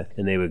Soda,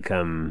 and they would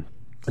come,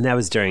 and that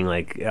was during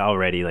like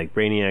already like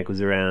Brainiac was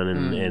around,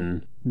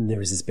 and there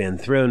was this band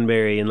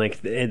Throneberry, and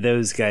like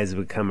those guys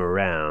would come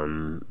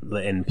around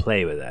and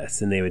play with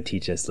us, and they would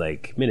teach us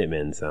like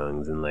Minutemen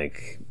songs, and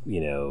like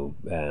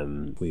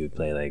we would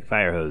play like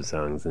Firehose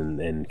songs,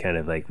 and kind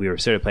of like we were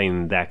sort of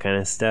playing that kind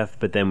of stuff,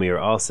 but then we were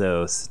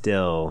also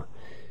still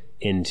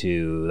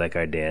into like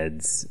our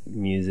dad's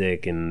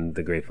music and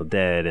the Grateful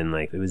Dead, and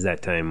like it was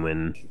that time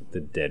when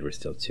the Dead were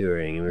still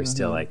touring, and we were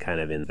still like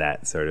kind of in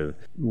that sort of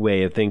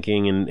way of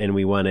thinking, and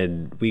we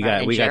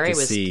got to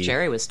see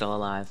Jerry was still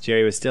alive.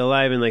 Jerry was still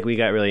alive, and like we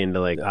got really into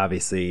like,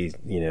 obviously,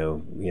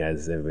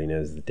 as everybody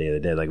knows, the Day of the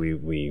Dead, like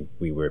we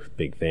were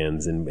big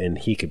fans, and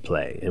he could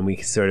play, and we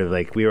sort of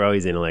like, we were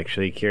always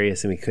intellectually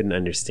curious, and we couldn't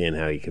understand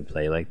how he could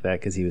play like that,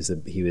 because he was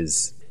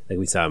like,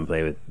 we saw him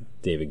play with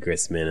David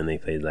Grisman, and they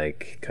played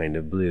like Kind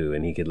of Blue,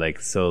 and he could like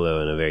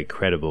solo in a very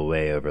credible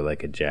way over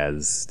like a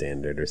jazz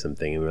standard or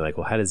something, and we were like,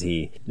 well, how does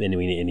he? And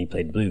he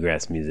played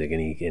bluegrass music,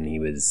 and he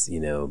was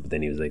but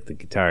then he was like the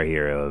guitar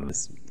hero of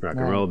this rock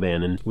and roll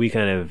band, and we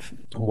kind of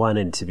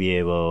wanted to be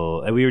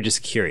able, we were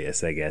just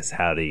curious, I guess,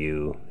 how do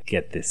you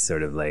get this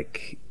sort of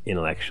like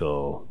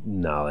intellectual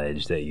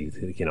knowledge that you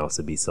can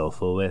also be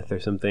soulful with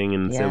or something,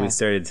 and so we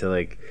started to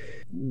like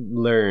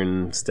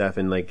learn stuff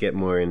and like get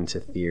more into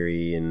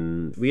theory,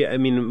 and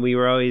we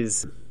were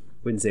always,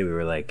 wouldn't say we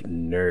were like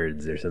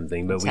nerds or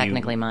something, but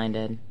technically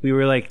minded. We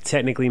were like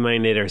technically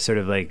minded, or sort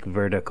of like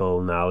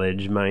vertical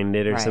knowledge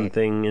minded or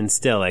something, and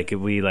still like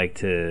we like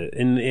to,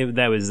 and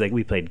that was like,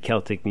 we played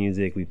Celtic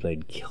music, we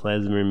played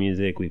klezmer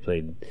music, we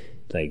played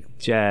like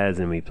jazz,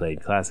 and we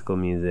played classical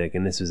music,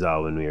 and this was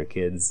all when we were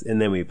kids, and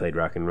then we played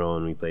rock and roll,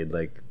 and we played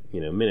like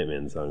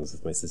Minutemen songs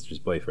with my sister's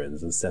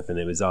boyfriends and stuff, and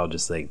it was all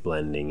just like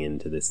blending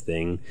into this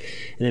thing.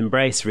 And then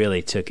Bryce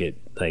really took it,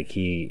 like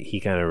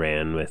he kind of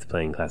ran with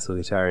playing classical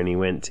guitar, and he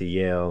went to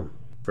Yale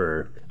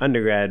for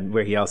undergrad,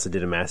 where he also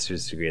did a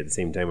master's degree at the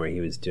same time, where he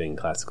was doing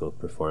classical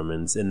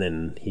performance, and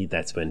then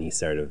that's when he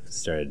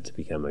started to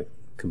become a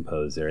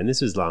composer, and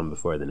this was long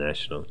before the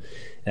National.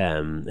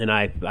 And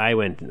I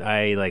went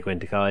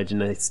to college,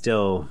 and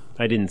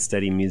I didn't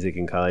study music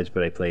in college,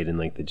 but I played in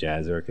like the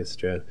jazz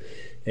orchestra,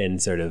 and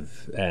sort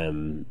of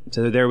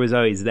so there was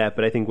always that.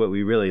 But I think what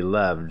we really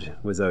loved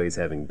was always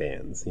having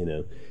bands, you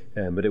know.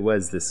 But it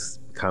was this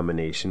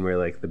combination where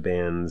like the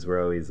bands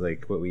were always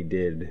like what we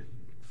did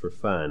for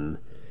fun.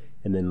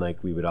 And then,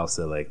 like, we would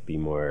also, like, be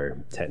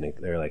more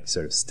technical, or, like,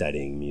 sort of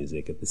studying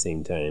music at the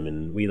same time.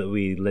 And we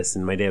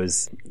listened. My dad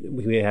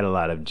we had a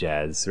lot of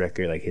jazz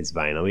record, like, his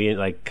vinyl. We,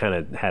 like, kind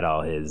of had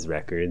all his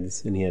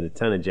records. And he had a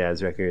ton of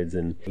jazz records.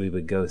 And we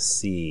would go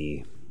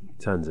see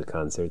tons of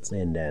concerts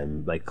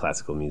and, like,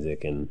 classical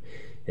music and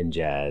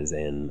jazz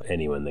and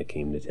anyone that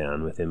came to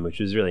town with him, which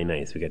was really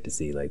nice. We got to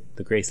see, like,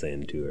 the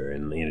Graceland tour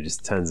and, you know,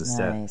 just tons of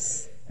stuff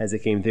as it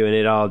came through. And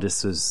it all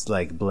just was,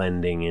 like,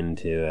 blending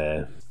into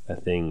a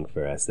thing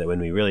for us, that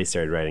when we really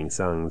started writing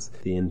songs,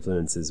 the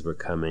influences were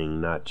coming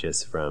not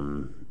just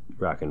from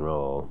rock and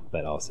roll,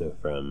 but also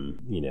from,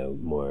 you know,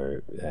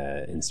 more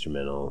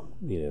instrumental,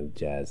 you know,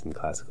 jazz and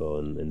classical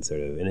and sort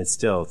of, and it's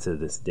still to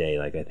this day,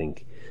 like, I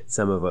think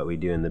some of what we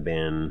do in the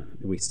band,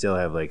 we still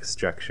have like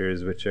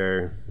structures which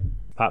are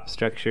pop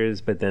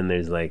structures, but then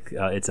there's like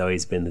it's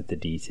always been that the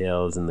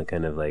details and the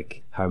kind of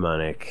like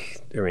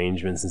harmonic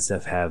arrangements and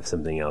stuff have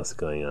something else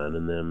going on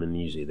in them, and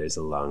usually there's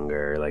a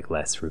longer, like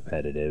less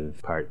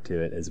repetitive part to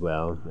it as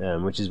well,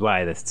 which is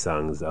why the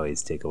songs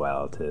always take a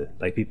while to,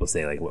 like, people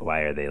say like,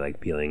 why are they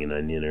like peeling an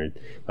onion, or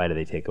why do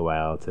they take a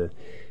while to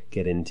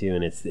get into,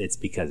 and it's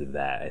because of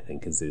that, I think,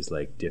 because there's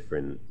like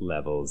different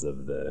levels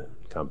of the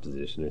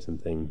composition or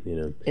something, you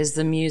know. Is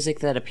the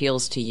music that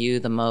appeals to you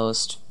the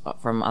most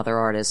from other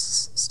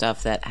artists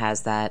stuff that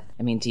has that,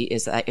 I mean,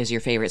 is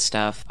your favorite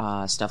stuff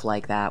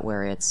like that,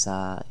 where it's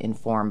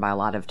informed by a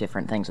lot of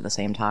different things at the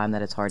same time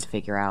that it's hard to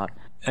figure out?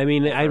 I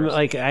mean,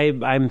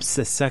 I'm a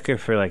sucker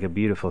for like a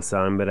beautiful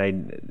song,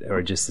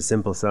 or just a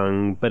simple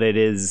song, but it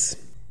is,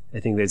 I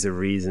think there's a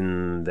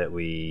reason that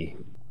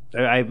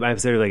I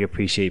sort of like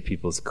appreciate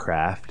people's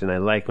craft, and I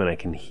like when I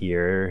can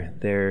hear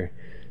their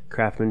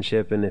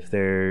craftsmanship. And if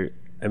they're,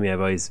 I mean,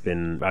 I've always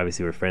been,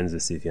 obviously we're friends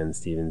with Sufjan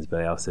Stevens,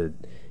 but I also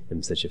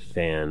am such a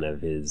fan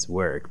of his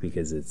work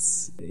because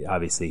it's,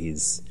 obviously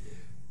he's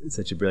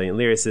such a brilliant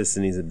lyricist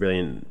and he's a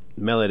brilliant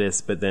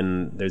melodist, but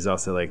then there's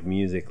also like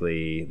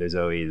musically, there's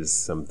always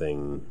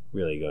something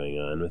really going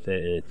on with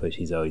it, and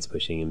he's always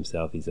pushing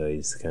himself, he's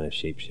always kind of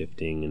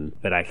shape-shifting,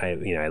 but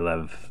I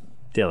love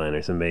Dylan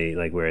or somebody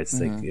like where it's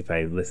like, if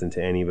I listen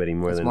to anybody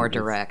it's more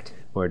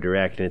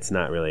direct, and it's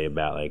not really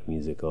about like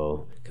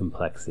musical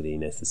complexity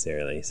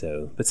necessarily.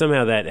 So, but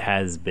somehow that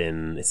has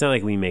been, it's not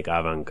like we make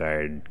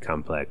avant-garde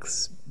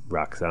complex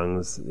rock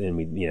songs, and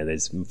we, you know,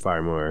 there's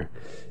far more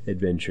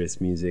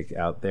adventurous music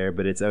out there,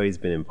 but it's always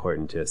been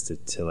important to us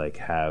to like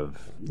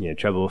have, you know,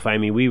 Trouble Will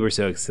Find Me. We were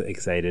so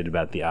excited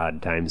about the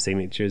odd time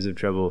signatures of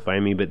Trouble Will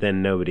Find Me, but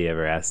then nobody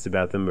ever asked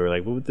about them. We were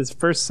like, well, this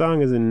first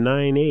song is in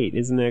 9/8,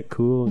 isn't that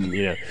cool? And,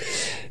 you know,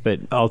 but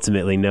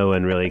ultimately no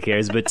one really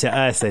cares. But to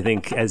us, I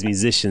think as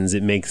musicians,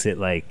 it makes it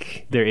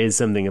like there is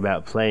something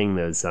about playing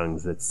those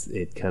songs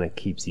it kind of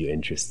keeps you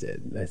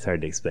interested. It's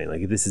hard to explain.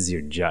 Like, if this is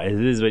your job, if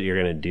this is what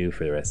you're going to do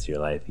for the rest of your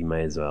life, you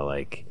might as well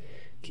like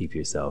keep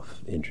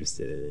yourself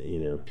interested in it, you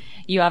know.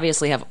 You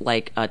obviously have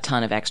like a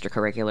ton of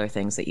extracurricular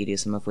things that you do,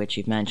 some of which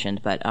you've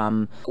mentioned, but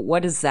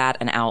what is that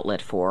an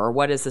outlet for? Or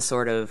what is the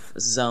sort of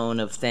zone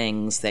of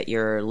things that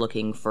you're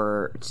looking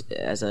for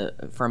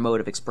for a mode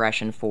of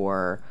expression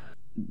for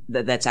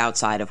that's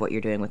outside of what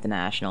you're doing with the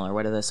National? Or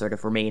what are the sort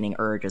of remaining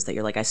urges that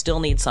you're like, I still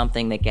need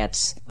something that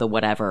gets the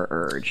whatever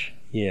urge?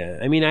 Yeah,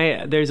 I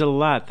mean, there's a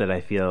lot that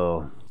I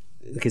feel,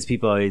 because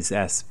people always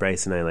ask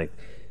Bryce and I, like,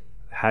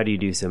 how do you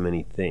do so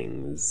many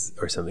things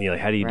or something, you know,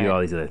 like, how do you do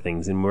all these other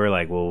things? And we're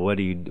like, well, what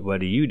do you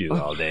do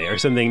all day or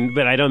something?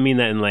 But I don't mean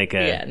that in like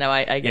a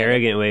I get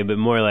arrogant way, but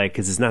more like,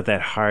 because it's not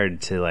that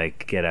hard to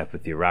like get up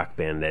with your rock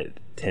band at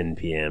 10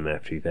 p.m.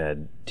 after you've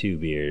had 2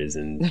 beers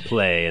and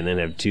play, and then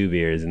have 2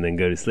 beers and then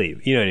go to sleep.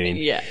 You know what I mean?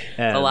 Yeah.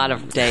 A lot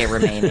of day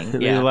remaining.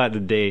 There's a lot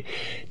of day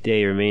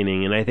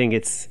remaining. And I think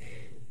it's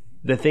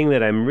the thing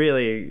that I'm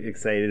really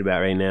excited about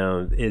right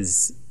now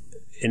is,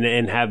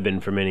 and have been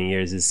for many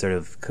years,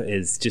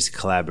 is just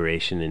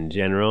collaboration in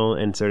general,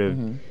 and sort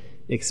of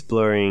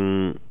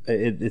exploring.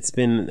 It's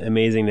been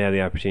amazing to have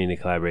the opportunity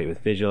to collaborate with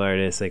visual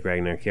artists like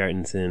Ragnar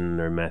Kjartansson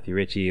or Matthew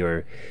Ritchie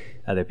or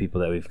other people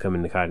that we've come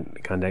into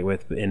contact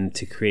with, and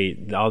to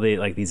create all the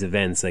like these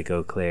events like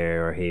Eau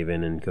Claire or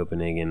Haven and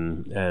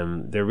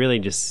Copenhagen. They're really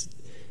just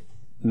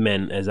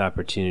meant as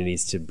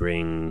opportunities to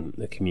bring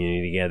the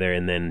community together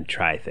and then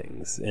try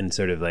things and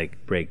sort of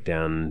like break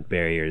down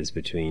barriers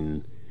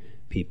between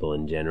people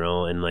in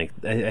general. And like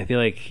I feel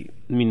like,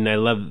 I mean, I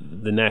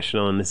love the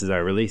National and this is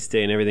our release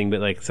day and everything, but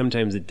like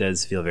sometimes it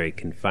does feel very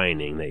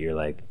confining that you're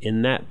like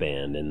in that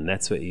band and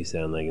that's what you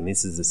sound like and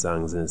this is the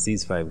songs and it's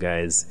these 5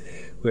 guys.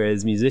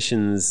 Whereas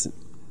musicians,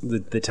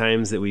 the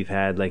times that we've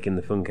had like in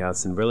the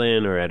Funkhaus in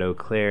Berlin or at Eau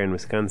Claire in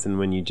Wisconsin,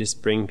 when you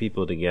just bring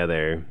people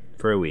together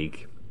for a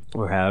week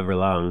or however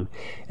long,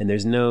 and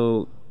there's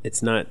no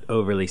it's not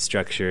overly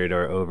structured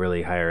or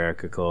overly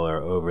hierarchical or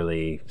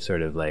overly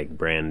sort of like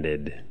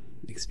branded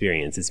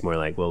experience. It's more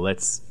like, well,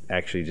 let's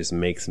actually just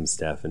make some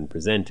stuff and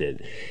present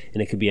it.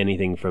 And it could be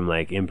anything from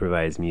like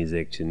improvised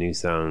music to new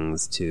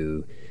songs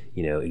to,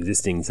 you know,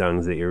 existing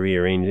songs that you're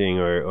rearranging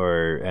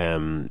or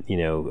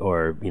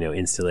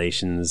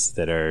installations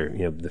that are,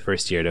 you know, the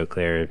first year at Eau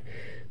Claire,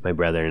 my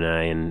brother and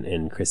I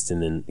and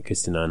Kristen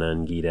Anna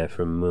and Gita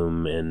from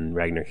Moom and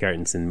Ragnar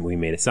Kjartansson, we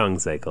made a song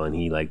cycle, and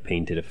he like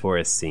painted a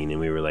forest scene, and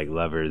we were like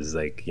lovers,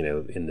 like, you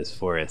know, in this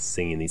forest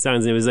singing these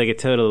songs. And it was like a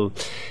total,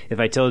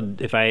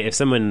 if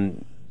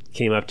someone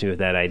came up to me with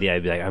that idea,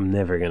 I'd be like, I'm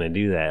never going to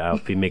do that. I'll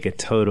make a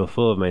total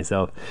fool of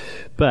myself.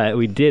 But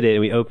we did it,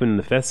 and we opened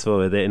the festival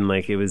with it, and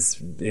like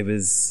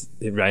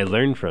I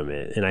learned from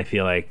it. And I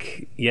feel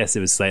like, yes,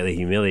 it was slightly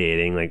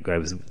humiliating. Like I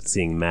was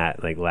seeing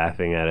Matt like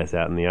laughing at us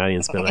out in the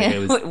audience, but like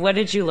it was. What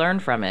did you learn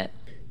from it?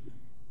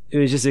 It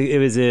was just it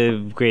was a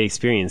great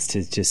experience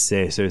to just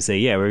say,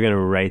 yeah, we're going to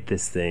write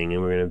this thing,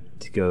 and we're going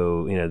to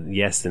go, you know,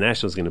 yes, the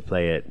National's going to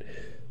play it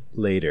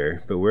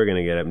later, but we're going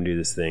to get up and do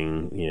this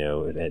thing, you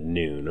know, at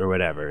noon or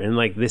whatever. And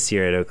like this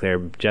year at Eau Claire,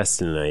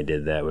 Justin and I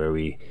did that, where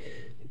we,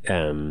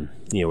 you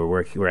know,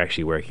 we're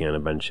actually working on a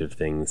bunch of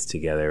things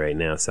together right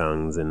now,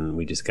 songs, and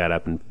we just got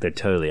up, and they're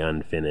totally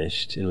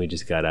unfinished, and we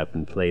just got up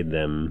and played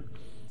them,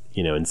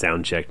 you know, and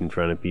sound checked in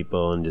front of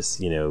people, and just,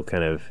 you know,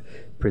 kind of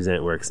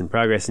present works in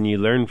progress, and you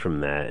learn from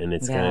that. And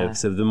it's kind of,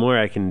 so the more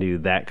I can do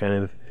that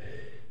kind of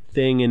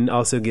thing, and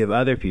also give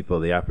other people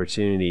the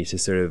opportunity to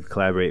sort of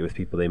collaborate with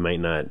people they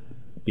might not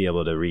be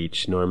able to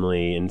reach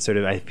normally, and sort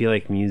of, I feel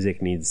like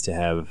music needs to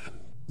have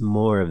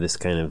more of this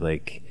kind of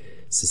like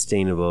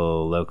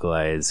sustainable,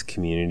 localized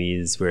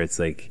communities where it's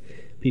like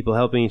people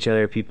helping each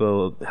other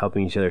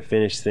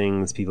finish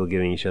things, people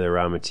giving each other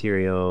raw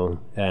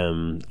material,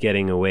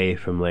 getting away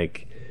from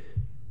like,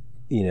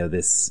 you know,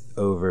 this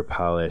over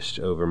polished,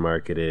 over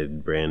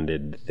marketed,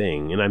 branded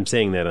thing. And I'm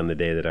saying that on the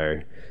day that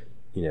our,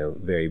 you know,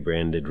 very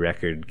branded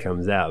record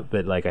comes out,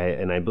 but like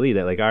I believe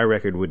that like our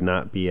record would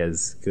not be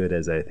as good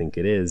as I think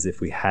it is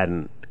if we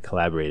hadn't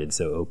collaborated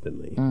so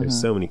openly. Mm-hmm. There's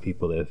so many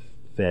people that have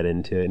fed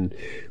into it, and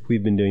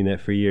we've been doing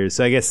that for years.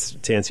 So I guess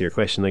to answer your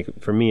question,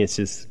 like for me, it's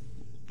just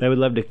I would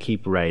love to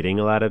keep writing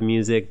a lot of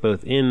music,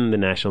 both in the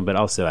National but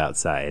also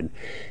outside,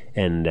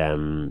 and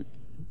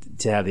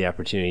to have the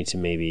opportunity to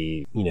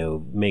maybe, you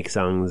know, make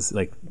songs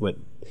like what,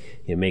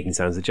 you know, making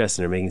songs with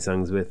Justin or making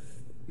songs with,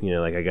 you know,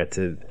 like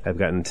I've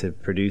gotten to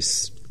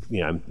produce,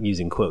 you know, I'm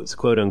using quotes,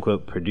 quote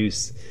unquote,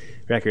 produce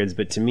records,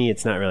 but to me,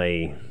 it's not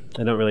really,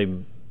 I don't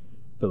really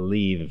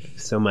believe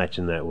so much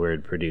in that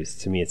word produce.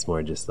 To me, it's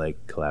more just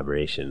like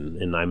collaboration,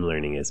 and I'm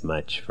learning as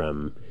much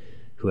from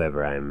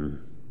whoever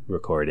I'm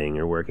recording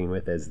or working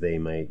with as they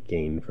might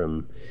gain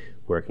from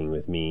working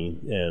with me,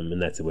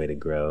 and that's a way to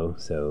grow.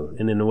 So,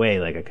 and in a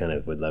way, like I kind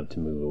of would love to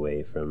move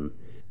away from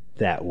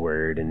that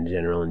word in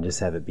general and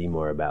just have it be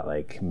more about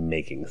like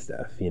making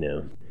stuff, you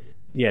know.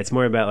 Yeah, it's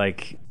more about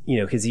like, you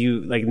know, because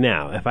you like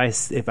now,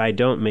 if I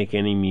don't make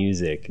any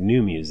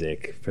new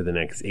music for the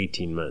next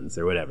 18 months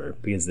or whatever,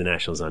 because the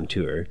National's on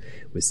tour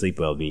with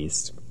Sleepwell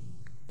Beast,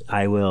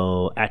 I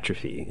will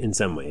atrophy in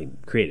some way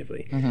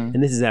creatively. Mm-hmm.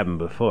 And this has happened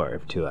before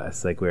to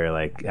us. Like we're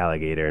like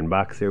Alligator and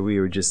Boxer, we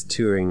were just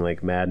touring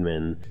like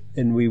madmen,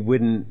 and we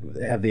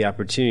wouldn't have the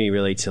opportunity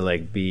really to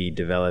like be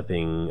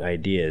developing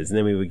ideas. And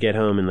then we would get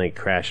home and like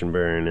crash and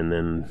burn, and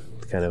then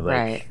kind of like...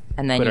 Right.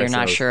 And then you're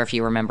not sure if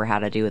you remember how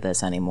to do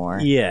this anymore.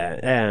 Yeah,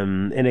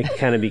 and it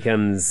kind of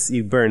becomes,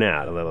 you burn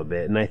out a little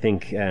bit. And I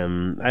think, I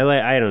don't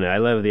know, I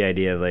love the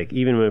idea of like,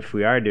 even if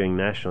we are doing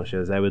national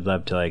shows, I would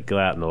love to like go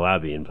out in the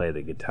lobby and play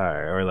the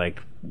guitar, or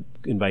like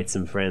invite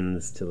some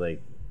friends to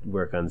like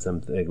work on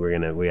something. Like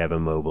we have a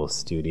mobile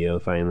studio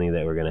finally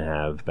that we're gonna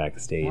have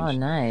backstage. Oh,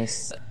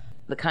 nice.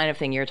 The kind of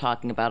thing you're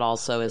talking about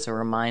also is a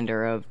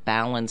reminder of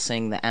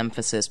balancing the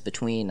emphasis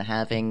between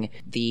having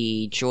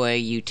the joy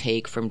you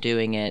take from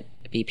doing it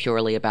be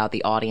purely about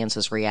the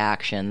audience's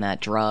reaction,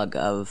 that drug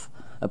of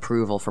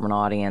approval from an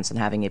audience, and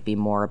having it be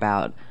more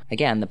about,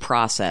 again, the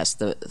process,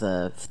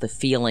 the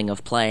feeling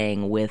of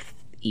playing with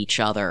each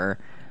other,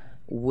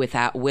 with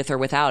or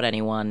without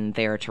anyone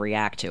there to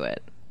react to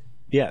it.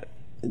 Yeah,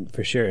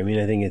 for sure. I mean,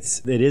 I think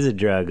it is a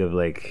drug of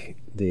like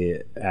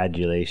the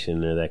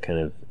adulation or that kind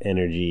of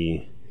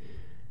energy.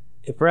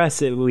 For us,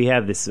 we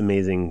have this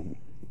amazing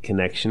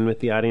connection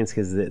with the audience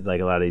because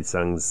like a lot of these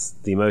songs,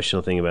 the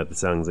emotional thing about the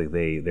songs, like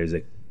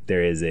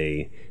there is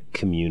a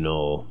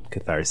communal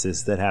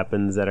catharsis that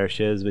happens at our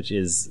shows, which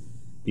is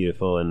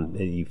beautiful, and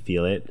you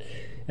feel it.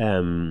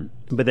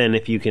 But then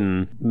if you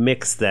can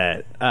mix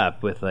that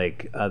up with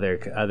like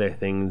other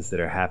things that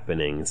are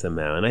happening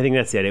somehow, and I think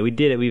that's the idea. We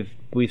did it.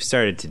 We've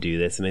started to do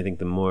this, and I think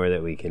the more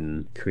that we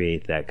can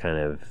create that kind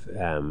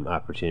of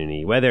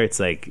opportunity, whether it's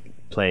like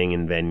playing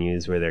in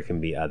venues where there can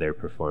be other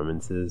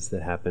performances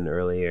that happen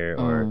earlier,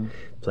 or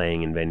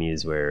playing in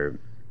venues where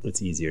it's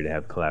easier to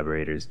have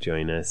collaborators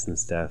join us and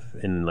stuff,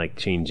 and like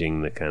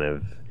changing the kind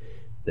of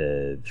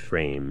the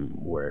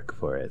framework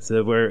for it.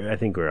 So I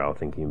think we're all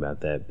thinking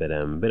about that,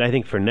 but I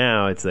think for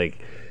now it's like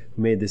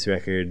we made this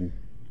record,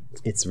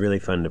 it's really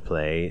fun to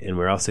play, and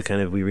we're also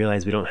we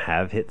realize we don't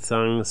have hit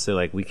songs, so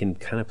like we can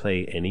kind of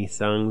play any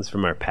songs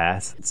from our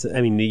past. So,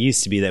 I mean, it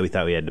used to be that we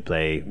thought we had to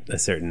play a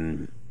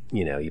certain,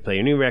 you play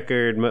your new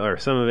record or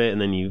some of it, and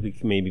then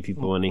maybe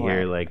people want to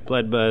hear like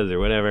Blood Buzz or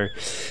whatever.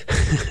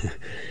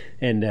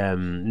 And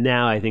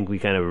now I think we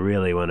kind of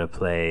really want to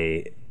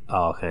play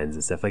all kinds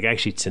of stuff. Like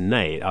actually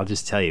tonight, I'll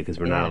just tell you because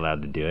we're not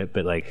allowed to do it,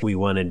 but like we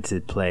wanted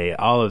to play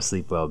all of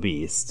Sleepwell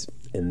Beast.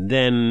 And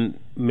then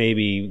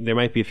maybe there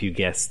might be a few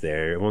guests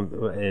there,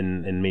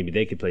 and maybe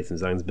they could play some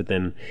songs. But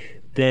then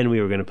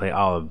we were going to play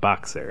all of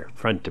Boxer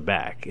front to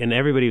back, and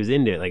everybody was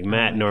into it. Like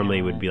Matt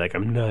normally would be like,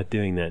 "I'm not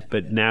doing that,"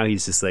 but now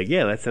he's just like,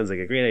 "Yeah, that sounds like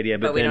a great idea."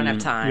 But we don't have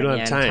time. We don't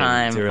have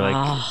time. So we're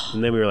like,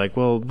 and then we were like,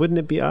 "Well, wouldn't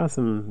it be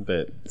awesome?"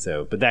 But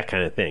that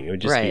kind of thing. It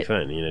would just be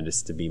fun,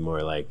 just to be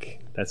more like,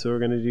 that's what we're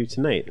going to do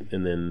tonight,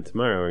 and then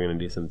tomorrow we're going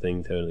to do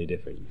something totally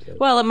different. So.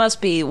 Well, it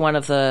must be one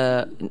of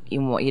the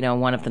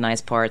one of the nice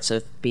parts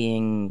of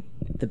being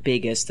the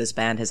biggest this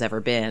band has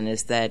ever been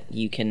is that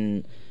you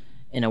can,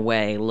 in a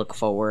way, look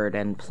forward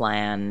and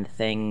plan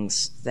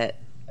things that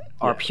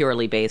are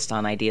purely based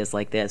on ideas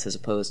like this, as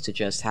opposed to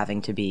just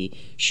having to be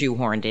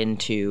shoehorned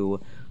into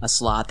a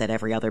slot that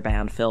every other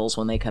band fills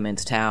when they come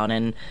into town.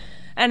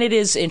 And it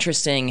is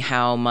interesting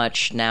how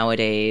much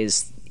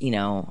nowadays,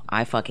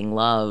 I fucking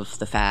love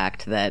the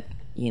fact that,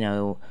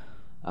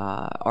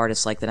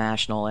 artists like The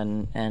National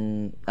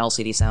and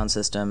LCD Sound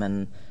System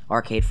and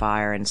Arcade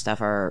Fire and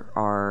stuff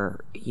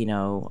are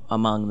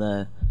among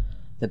the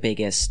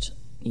biggest,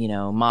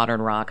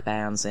 modern rock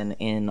bands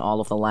in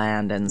all of the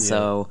land. And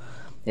so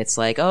it's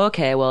like, oh,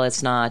 okay, well,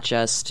 it's not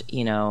just,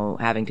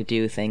 having to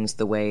do things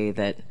the way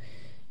that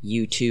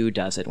U2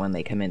 does it when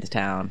they come into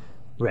town.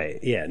 Right.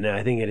 Yeah. No,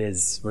 I think it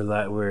is.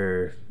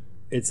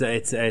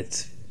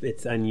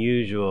 It's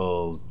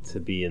unusual to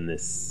be in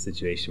this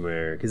situation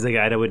where, because like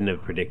I wouldn't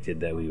have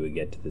predicted that we would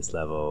get to this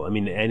level. I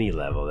mean, any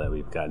level that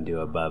we've gotten to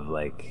above,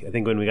 like I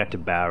think when we got to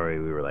Bowery,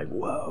 we were like,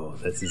 "Whoa,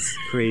 this is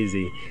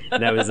crazy."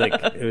 And that was like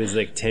it was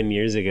like 10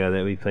 years ago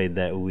that we played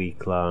that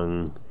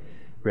week-long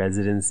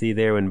residency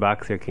there when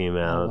Boxer came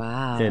out. Oh,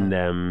 wow.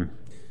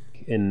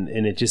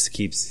 And it just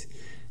keeps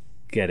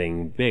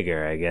getting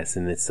bigger, I guess.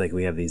 And it's like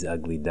we have these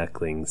Ugly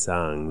Duckling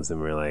songs, and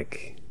we're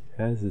like,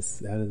 how does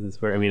this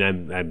work? I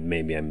mean,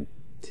 maybe I'm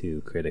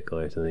too critical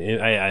or something.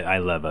 I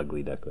love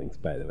Ugly Ducklings,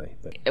 by the way.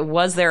 But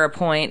was there a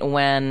point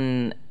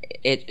when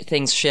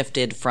things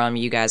shifted from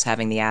you guys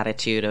having the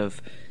attitude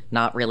of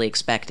not really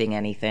expecting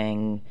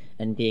anything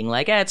and being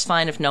like, it's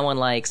fine if no one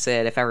likes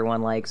it, if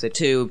everyone likes it,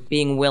 to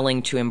being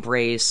willing to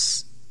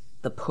embrace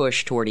the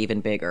push toward even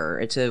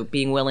bigger, to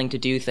being willing to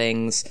do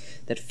things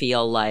that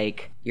feel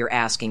like you're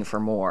asking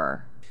for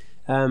more?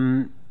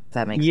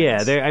 That makes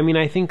sense. Yeah, I mean,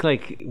 I think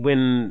like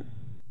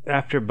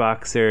after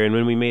Boxer and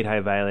when we made High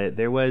Violet,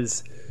 that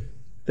was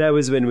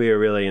when we were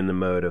really in the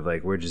mode of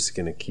like, we're just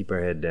going to keep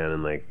our head down,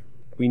 and like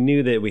we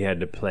knew that we had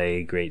to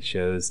play great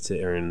shows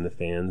to earn the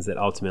fans that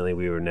ultimately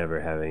we were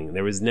never having.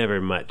 There was never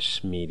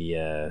much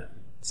media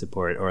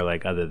support, or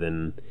like other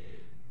than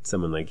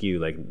someone like you,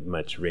 like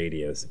much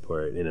radio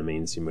support in a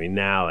mainstream way.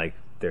 Now like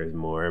there's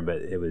more, but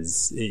it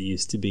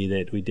used to be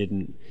that we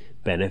didn't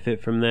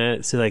benefit from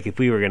that. So like if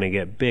we were going to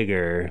get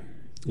bigger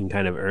and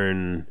kind of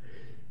earn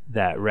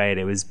that right,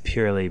 it was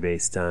purely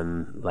based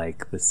on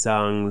like the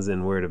songs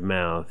and word of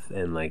mouth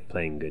and like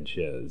playing good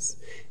shows,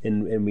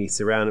 and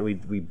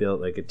we built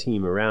like a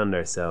team around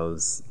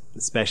ourselves,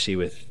 especially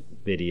with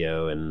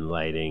video and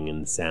lighting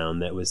and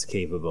sound, that was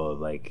capable of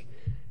like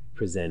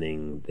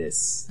presenting the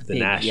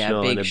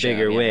National in a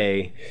bigger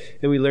way.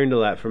 And we learned a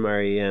lot from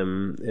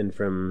REM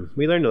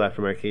we learned a lot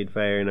from Arcade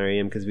Fire and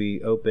REM, because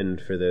we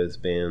opened for those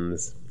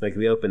bands. Like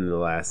we opened the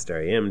last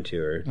REM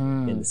tour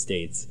in the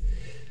States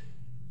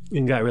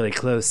and got really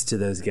close to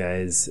those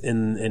guys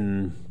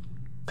and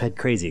had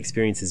crazy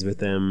experiences with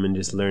them, and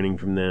just learning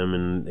from them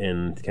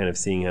and kind of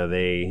seeing how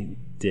they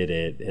did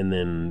it. And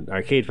then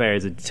Arcade Fire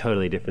is a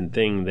totally different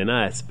thing than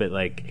us, but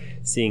like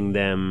seeing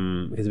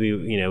them, because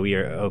we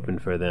are open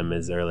for them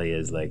as early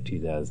as like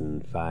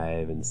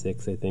 2005 and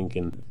 6, I think.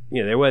 And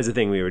there was a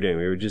thing we were doing.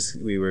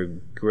 We were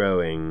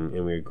growing,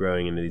 and we were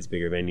growing into these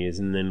bigger venues,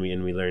 and then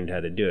we learned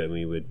how to do it.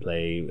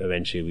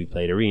 Eventually we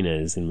played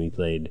arenas, and we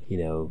played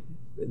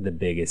the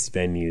biggest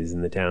venues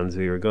in the towns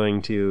we were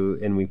going to,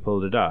 and we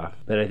pulled it off.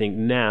 But I think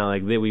now,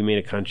 like, that we made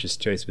a conscious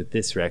choice with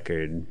this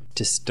record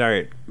to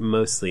start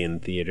mostly in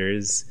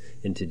theaters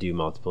and to do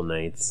multiple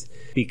nights,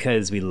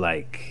 because we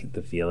like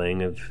the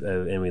feeling of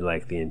and we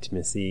like the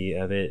intimacy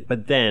of it.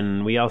 But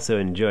then we also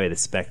enjoy the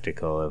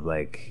spectacle of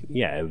like,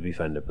 it would be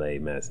fun to play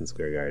Madison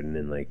Square Garden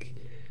and like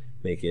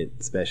make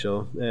it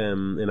special.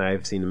 And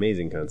I've seen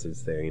amazing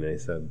concerts there. I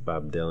saw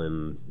Bob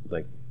Dylan,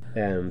 like.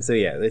 So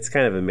it's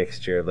kind of a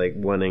mixture of like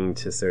wanting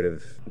to sort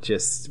of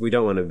we're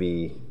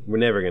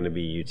never going to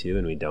be U2,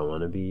 and we don't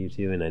want to be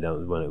U2,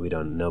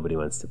 and nobody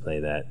wants to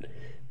play that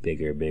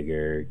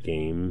bigger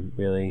game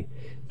really,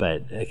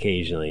 but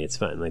occasionally it's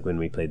fun. Like when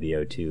we played the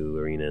O2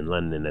 Arena in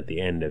London at the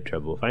end of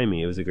Trouble Will Find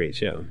Me, it was a great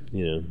show,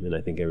 and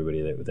I think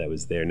everybody that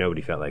was there,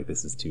 nobody felt like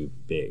this is too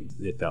big.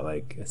 It felt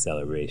like a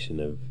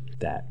celebration of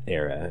that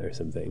era or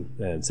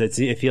something. So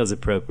it feels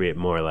appropriate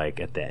more like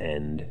at the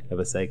end of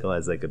a cycle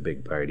as like a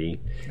big party,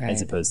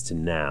 as opposed to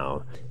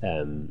now.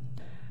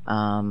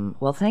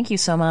 Well, thank you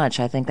so much.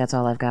 I think that's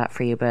all I've got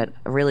for you, but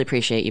I really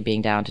appreciate you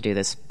being down to do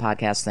this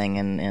podcast thing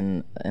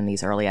in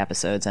these early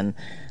episodes, and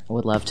I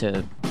would love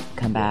to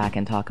come back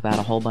and talk about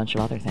a whole bunch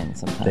of other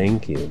things sometime.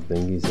 Thank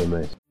you so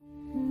much.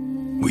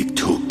 We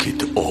took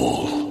it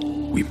all.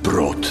 We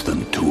brought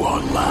them to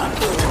our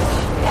land.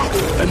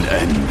 An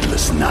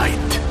endless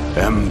night,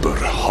 ember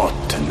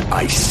hot and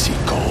icy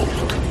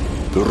cold.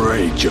 The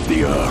rage of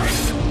the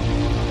earth.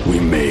 We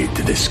made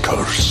this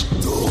curse.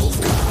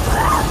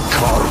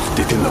 Carved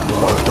it in the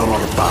blood on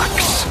our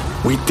backs.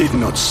 We did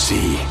not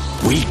see.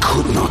 We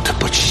could not,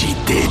 but she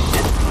did.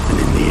 And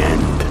in the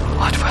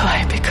end, What will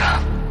I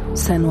become?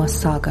 Senua's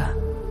Saga.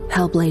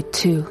 Hellblade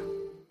 2.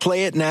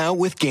 Play it now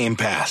with Game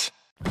Pass.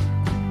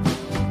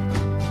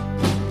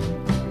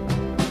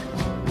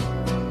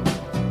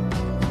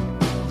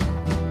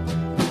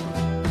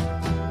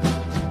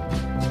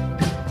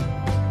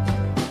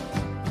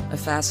 A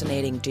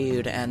fascinating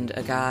dude, and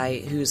a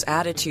guy whose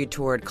attitude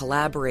toward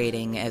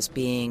collaborating as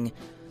being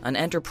an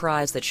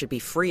enterprise that should be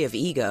free of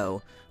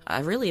ego,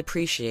 I really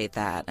appreciate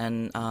that.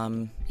 And,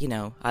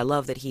 I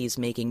love that he's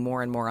making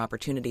more and more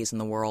opportunities in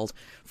the world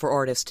for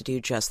artists to do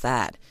just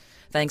that.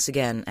 Thanks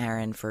again,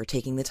 Aaron, for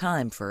taking the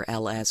time for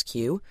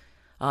LSQ.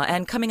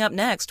 And coming up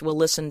next, we'll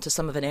listen to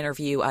some of an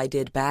interview I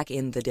did back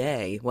in the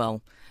day,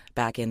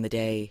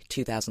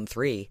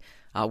 2003,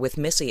 with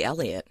Missy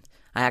Elliott.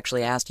 I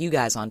actually asked you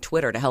guys on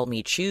Twitter to help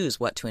me choose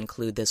what to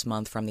include this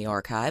month from the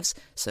archives,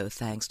 so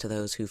thanks to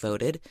those who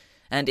voted.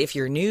 And if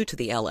you're new to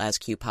the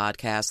LSQ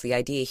podcast, the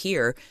idea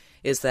here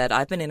is that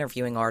I've been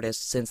interviewing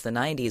artists since the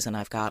 90s, and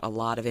I've got a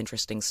lot of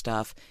interesting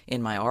stuff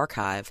in my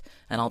archive,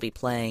 and I'll be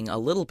playing a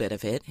little bit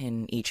of it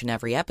in each and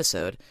every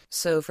episode.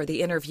 So for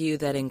the interview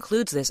that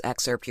includes this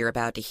excerpt you're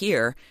about to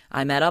hear,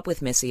 I met up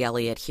with Missy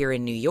Elliott here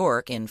in New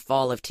York in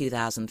fall of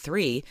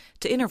 2003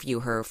 to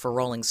interview her for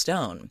Rolling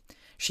Stone.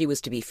 She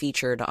was to be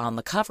featured on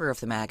the cover of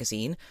the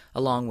magazine,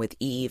 along with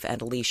Eve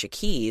and Alicia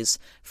Keys,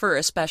 for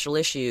a special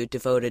issue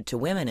devoted to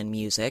women in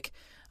music.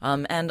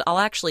 And I'll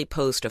actually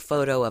post a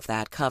photo of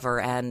that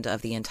cover and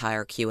of the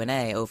entire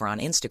Q&A over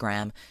on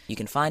Instagram. You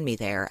can find me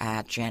there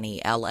at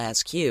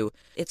JennyLSQ.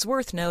 It's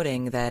worth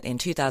noting that in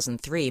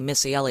 2003,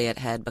 Missy Elliott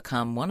had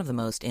become one of the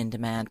most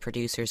in-demand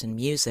producers in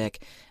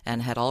music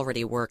and had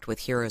already worked with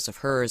heroes of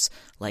hers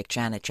like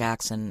Janet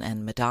Jackson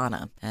and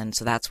Madonna. And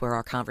so that's where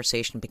our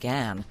conversation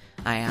began.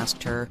 I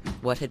asked her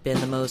what had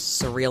been the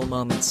most surreal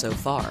moment so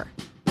far.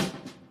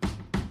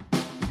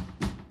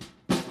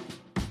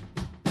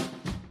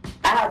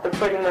 I have to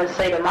pretty much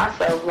say to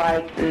myself,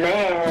 like,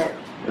 man,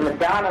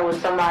 Madonna was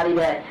somebody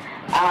that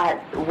I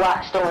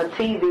watched on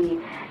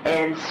TV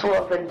and swore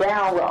up and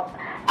down. Well,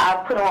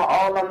 I put on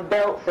all them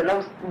belts and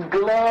those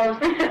gloves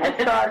and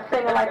started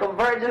singing like a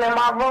virgin in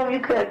my room. You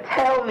couldn't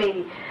tell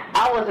me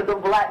I wasn't the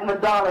Black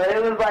Madonna.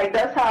 It was like,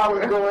 that's how I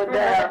was going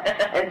down.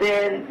 And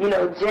then,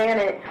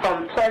 Janet,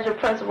 from Pleasure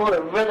Principle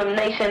to Rhythm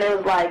Nation, it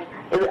was like,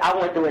 I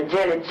went through a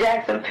Janet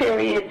Jackson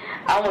period.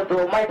 I went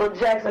through a Michael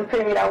Jackson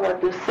period. I went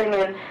through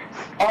singing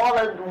all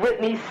of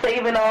Whitney,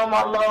 Saving All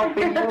My Love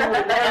for You, and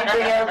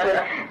everything else,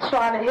 and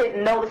trying to hit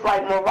notes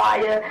like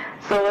Mariah.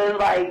 So it was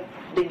like,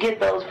 to get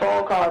those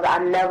phone calls, I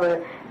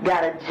never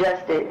got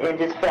adjusted and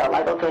just felt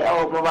like, okay,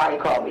 Mariah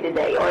called me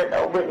today,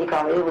 or Whitney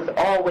called me. It was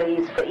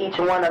always, for each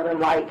one of them,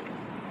 like,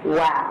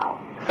 wow.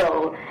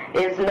 So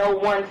it's no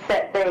one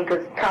set thing,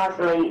 because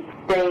constantly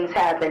things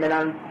happen, and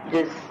I'm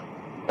just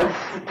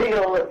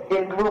still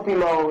in groupie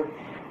mode.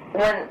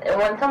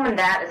 When someone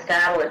that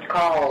established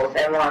calls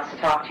and wants to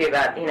talk to you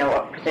about,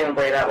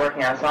 presumably about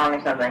working on a song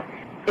or something,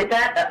 is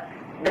that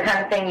the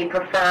kind of thing you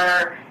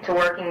prefer to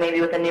working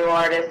maybe with a new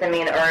artist? I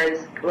mean, or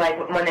is, like,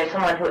 when there's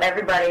someone who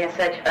everybody has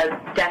such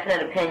a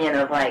definite opinion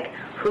of, like,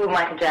 who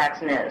Michael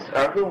Jackson is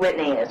or who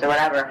Whitney is or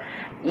whatever,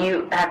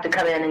 you have to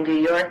come in and do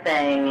your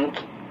thing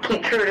and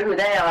keep true to who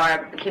they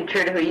are, keep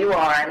true to who you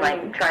are, and,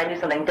 like, try and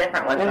do something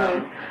different with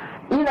them.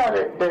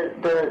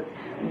 The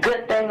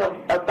good thing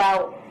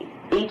about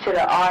each of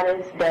the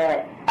artists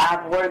that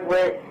I've worked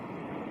with,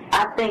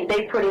 I think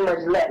they pretty much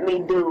let me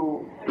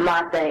do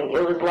my thing.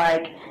 It was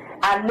like,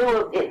 I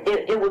knew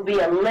it would be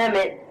a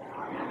limit,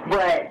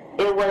 but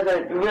it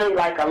wasn't really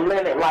like a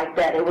limit like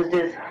that. It was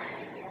just,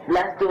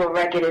 let's do a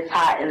record that's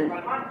hot,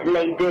 and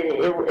they did it.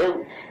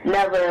 It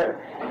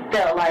never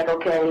felt like,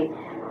 okay,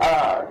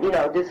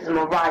 this is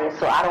Mariah,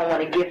 so I don't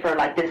want to give her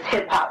like this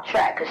hip-hop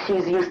track because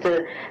she's used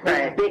to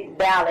this big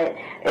ballad.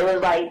 It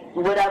was like,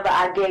 whatever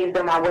I gave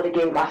them, I would have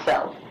gave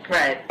myself.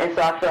 Right. And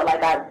so I felt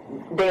like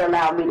they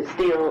allowed me to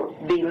still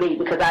be me,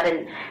 because I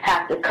didn't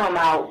have to come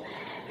out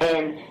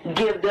and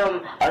give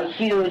them a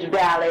huge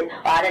ballad,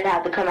 or I didn't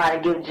have to come out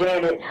and give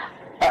Janet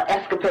an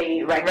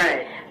Escapade record.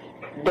 Right.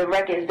 The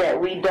records that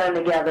we done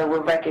together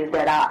were records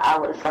that I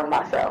would have sung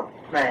myself.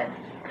 Right.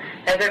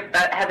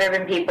 Have there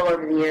been people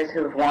over the years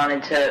who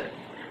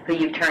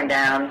you've turned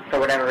down for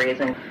whatever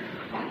reason?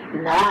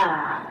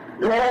 Nah.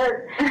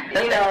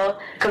 You know,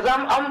 because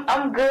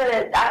I'm good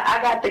at,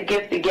 I got the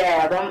gift of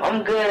gab.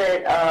 I'm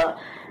good at,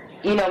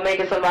 you know,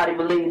 making somebody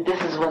believe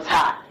this is what's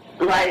hot.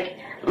 Like,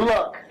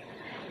 look,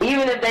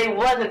 even if they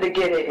wasn't to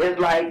get it, it's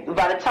like,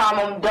 by the time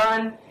I'm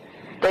done,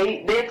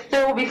 they'd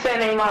still be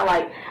saying in their mind,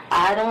 like,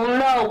 I don't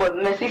know, but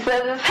Missy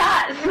says it's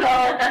hot, so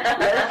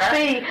let's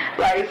see.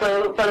 Like,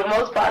 so for the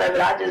most part of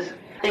it, I just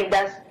think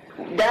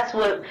that's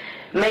what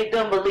make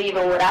them believe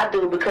in what I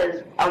do,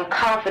 because I'm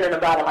confident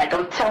about it. Like,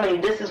 I'm telling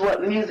you, this is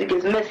what music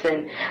is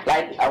missing.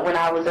 Like, when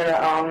I was in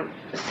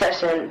a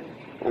session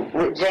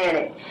with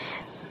Janet,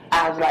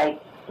 I was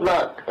like,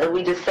 look,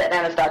 we just sat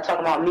down and started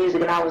talking about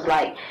music, and I was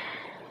like,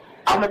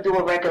 I'm going to do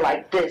a record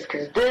like this,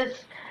 because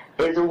this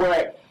is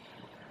what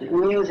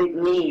music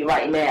need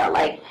right now.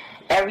 Like,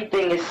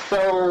 everything is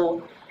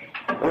so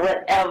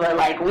whatever.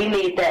 Like, we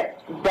need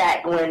that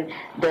back when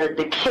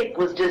the kick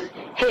was just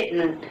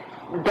hitting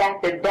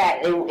back to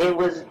back. It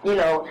was, you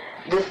know,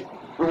 just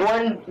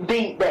one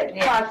beat that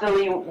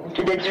constantly,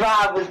 the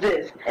drive was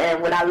this.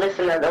 And when I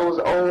listened to those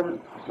old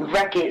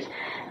records,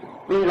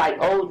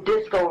 like old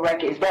disco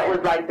records, that was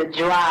like the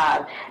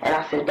drive. And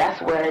I said,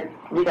 that's where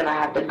we're going to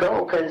have to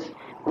go, because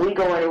we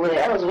go anywhere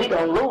else, we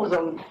going to lose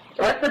them.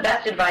 What's the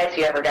best advice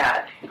you ever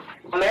got?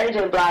 Mary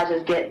J. Blige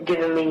has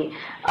given me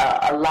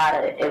a lot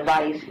of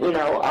advice. You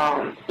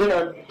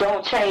know,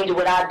 don't change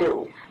what I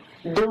do.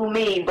 Do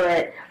me,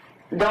 but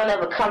don't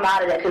ever come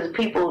out of that, because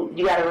people,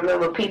 you got to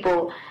remember,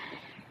 people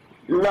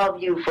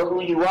love you for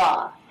who you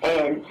are.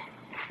 And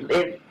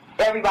if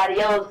everybody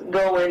else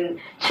go and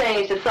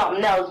change to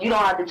something else, you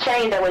don't have to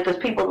change that way, because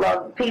people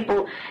love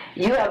people.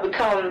 You have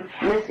become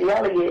Missy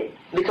Elliott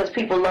because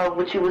people love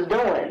what you was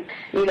doing.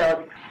 You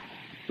know,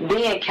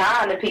 being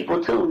kind to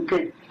people too,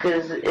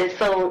 because it's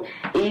so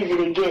easy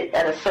to get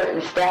at a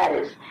certain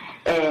status,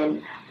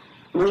 and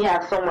we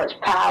have so much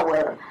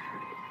power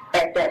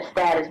at that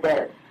status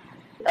that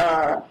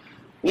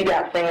you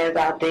got fans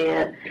out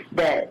there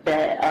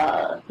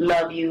that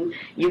love you.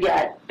 You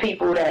got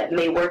people that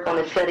may work on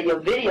the set of your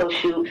video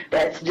shoot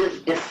that's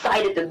just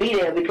excited to be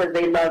there because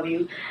they love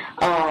you.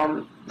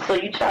 So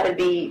you try to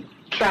be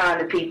kind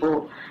to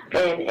people,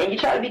 and you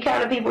try to be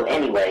kind to people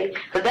anyway,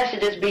 because that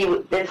should just be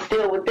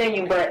instilled within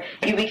you, but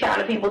you be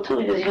kind to people too,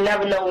 because you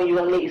never know when you're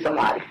going to meet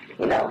somebody,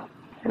 you know.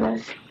 And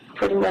that's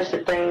pretty much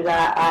the things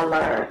I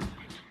learned.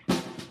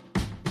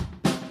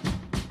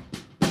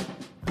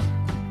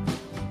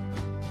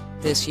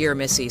 This year,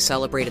 Missy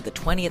celebrated the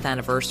 20th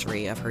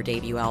anniversary of her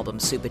debut album,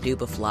 Supa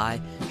Dupa Fly.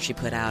 She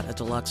put out a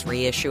deluxe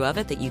reissue of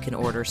it that you can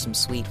order some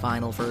sweet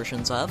vinyl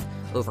versions of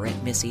over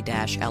at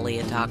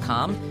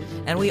missy-elliott.com.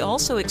 And we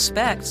also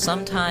expect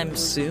sometime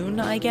soon,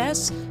 I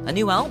guess, a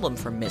new album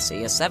from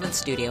Missy, a 7th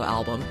studio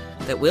album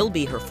that will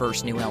be her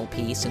first new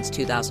LP since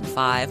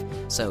 2005,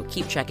 so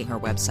keep checking her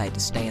website to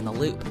stay in the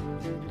loop.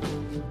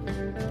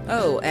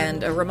 Oh,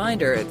 and a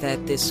reminder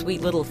that this sweet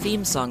little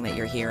theme song that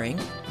you're hearing,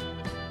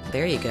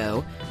 there you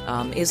go,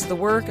 is the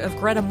work of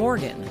Greta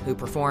Morgan, who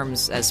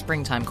performs as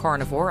Springtime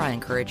Carnivore. I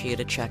encourage you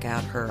to check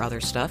out her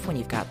other stuff when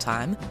you've got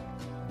time.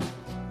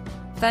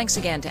 Thanks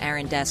again to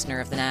Aaron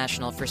Dessner of The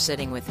National for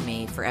sitting with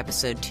me for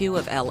episode 2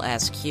 of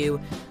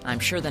LSQ. I'm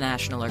sure The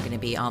National are going to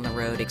be on the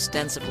road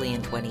extensively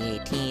in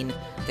 2018.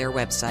 Their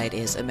website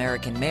is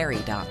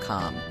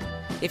AmericanMary.com.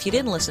 If you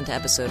didn't listen to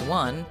episode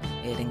 1,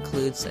 it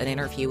includes an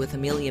interview with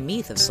Amelia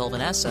Meath of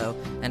Sylvan Esso,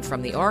 and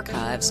from the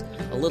archives,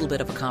 a little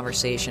bit of a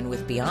conversation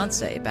with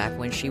Beyoncé back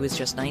when she was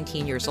just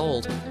 19 years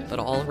old, but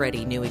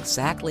already knew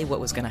exactly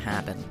what was going to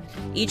happen.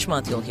 Each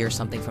month you'll hear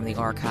something from the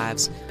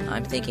archives.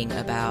 I'm thinking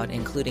about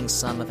including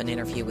some of an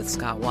interview with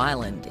Scott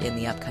Weiland in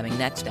the upcoming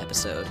next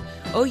episode.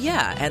 Oh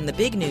yeah, and the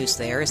big news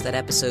there is that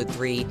episode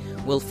 3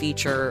 will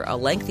feature a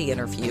lengthy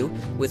interview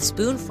with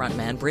Spoon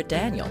frontman Britt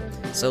Daniel,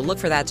 so look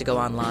for that to go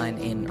online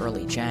in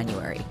early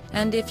January.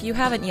 And if you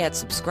haven't yet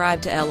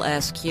subscribed to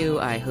LSQ,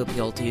 I hope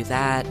you'll do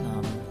that.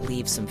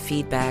 Leave some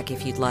feedback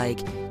if you'd like.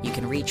 You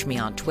can reach me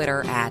on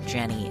Twitter at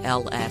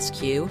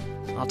JennyLSQ.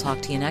 I'll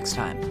talk to you next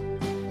time.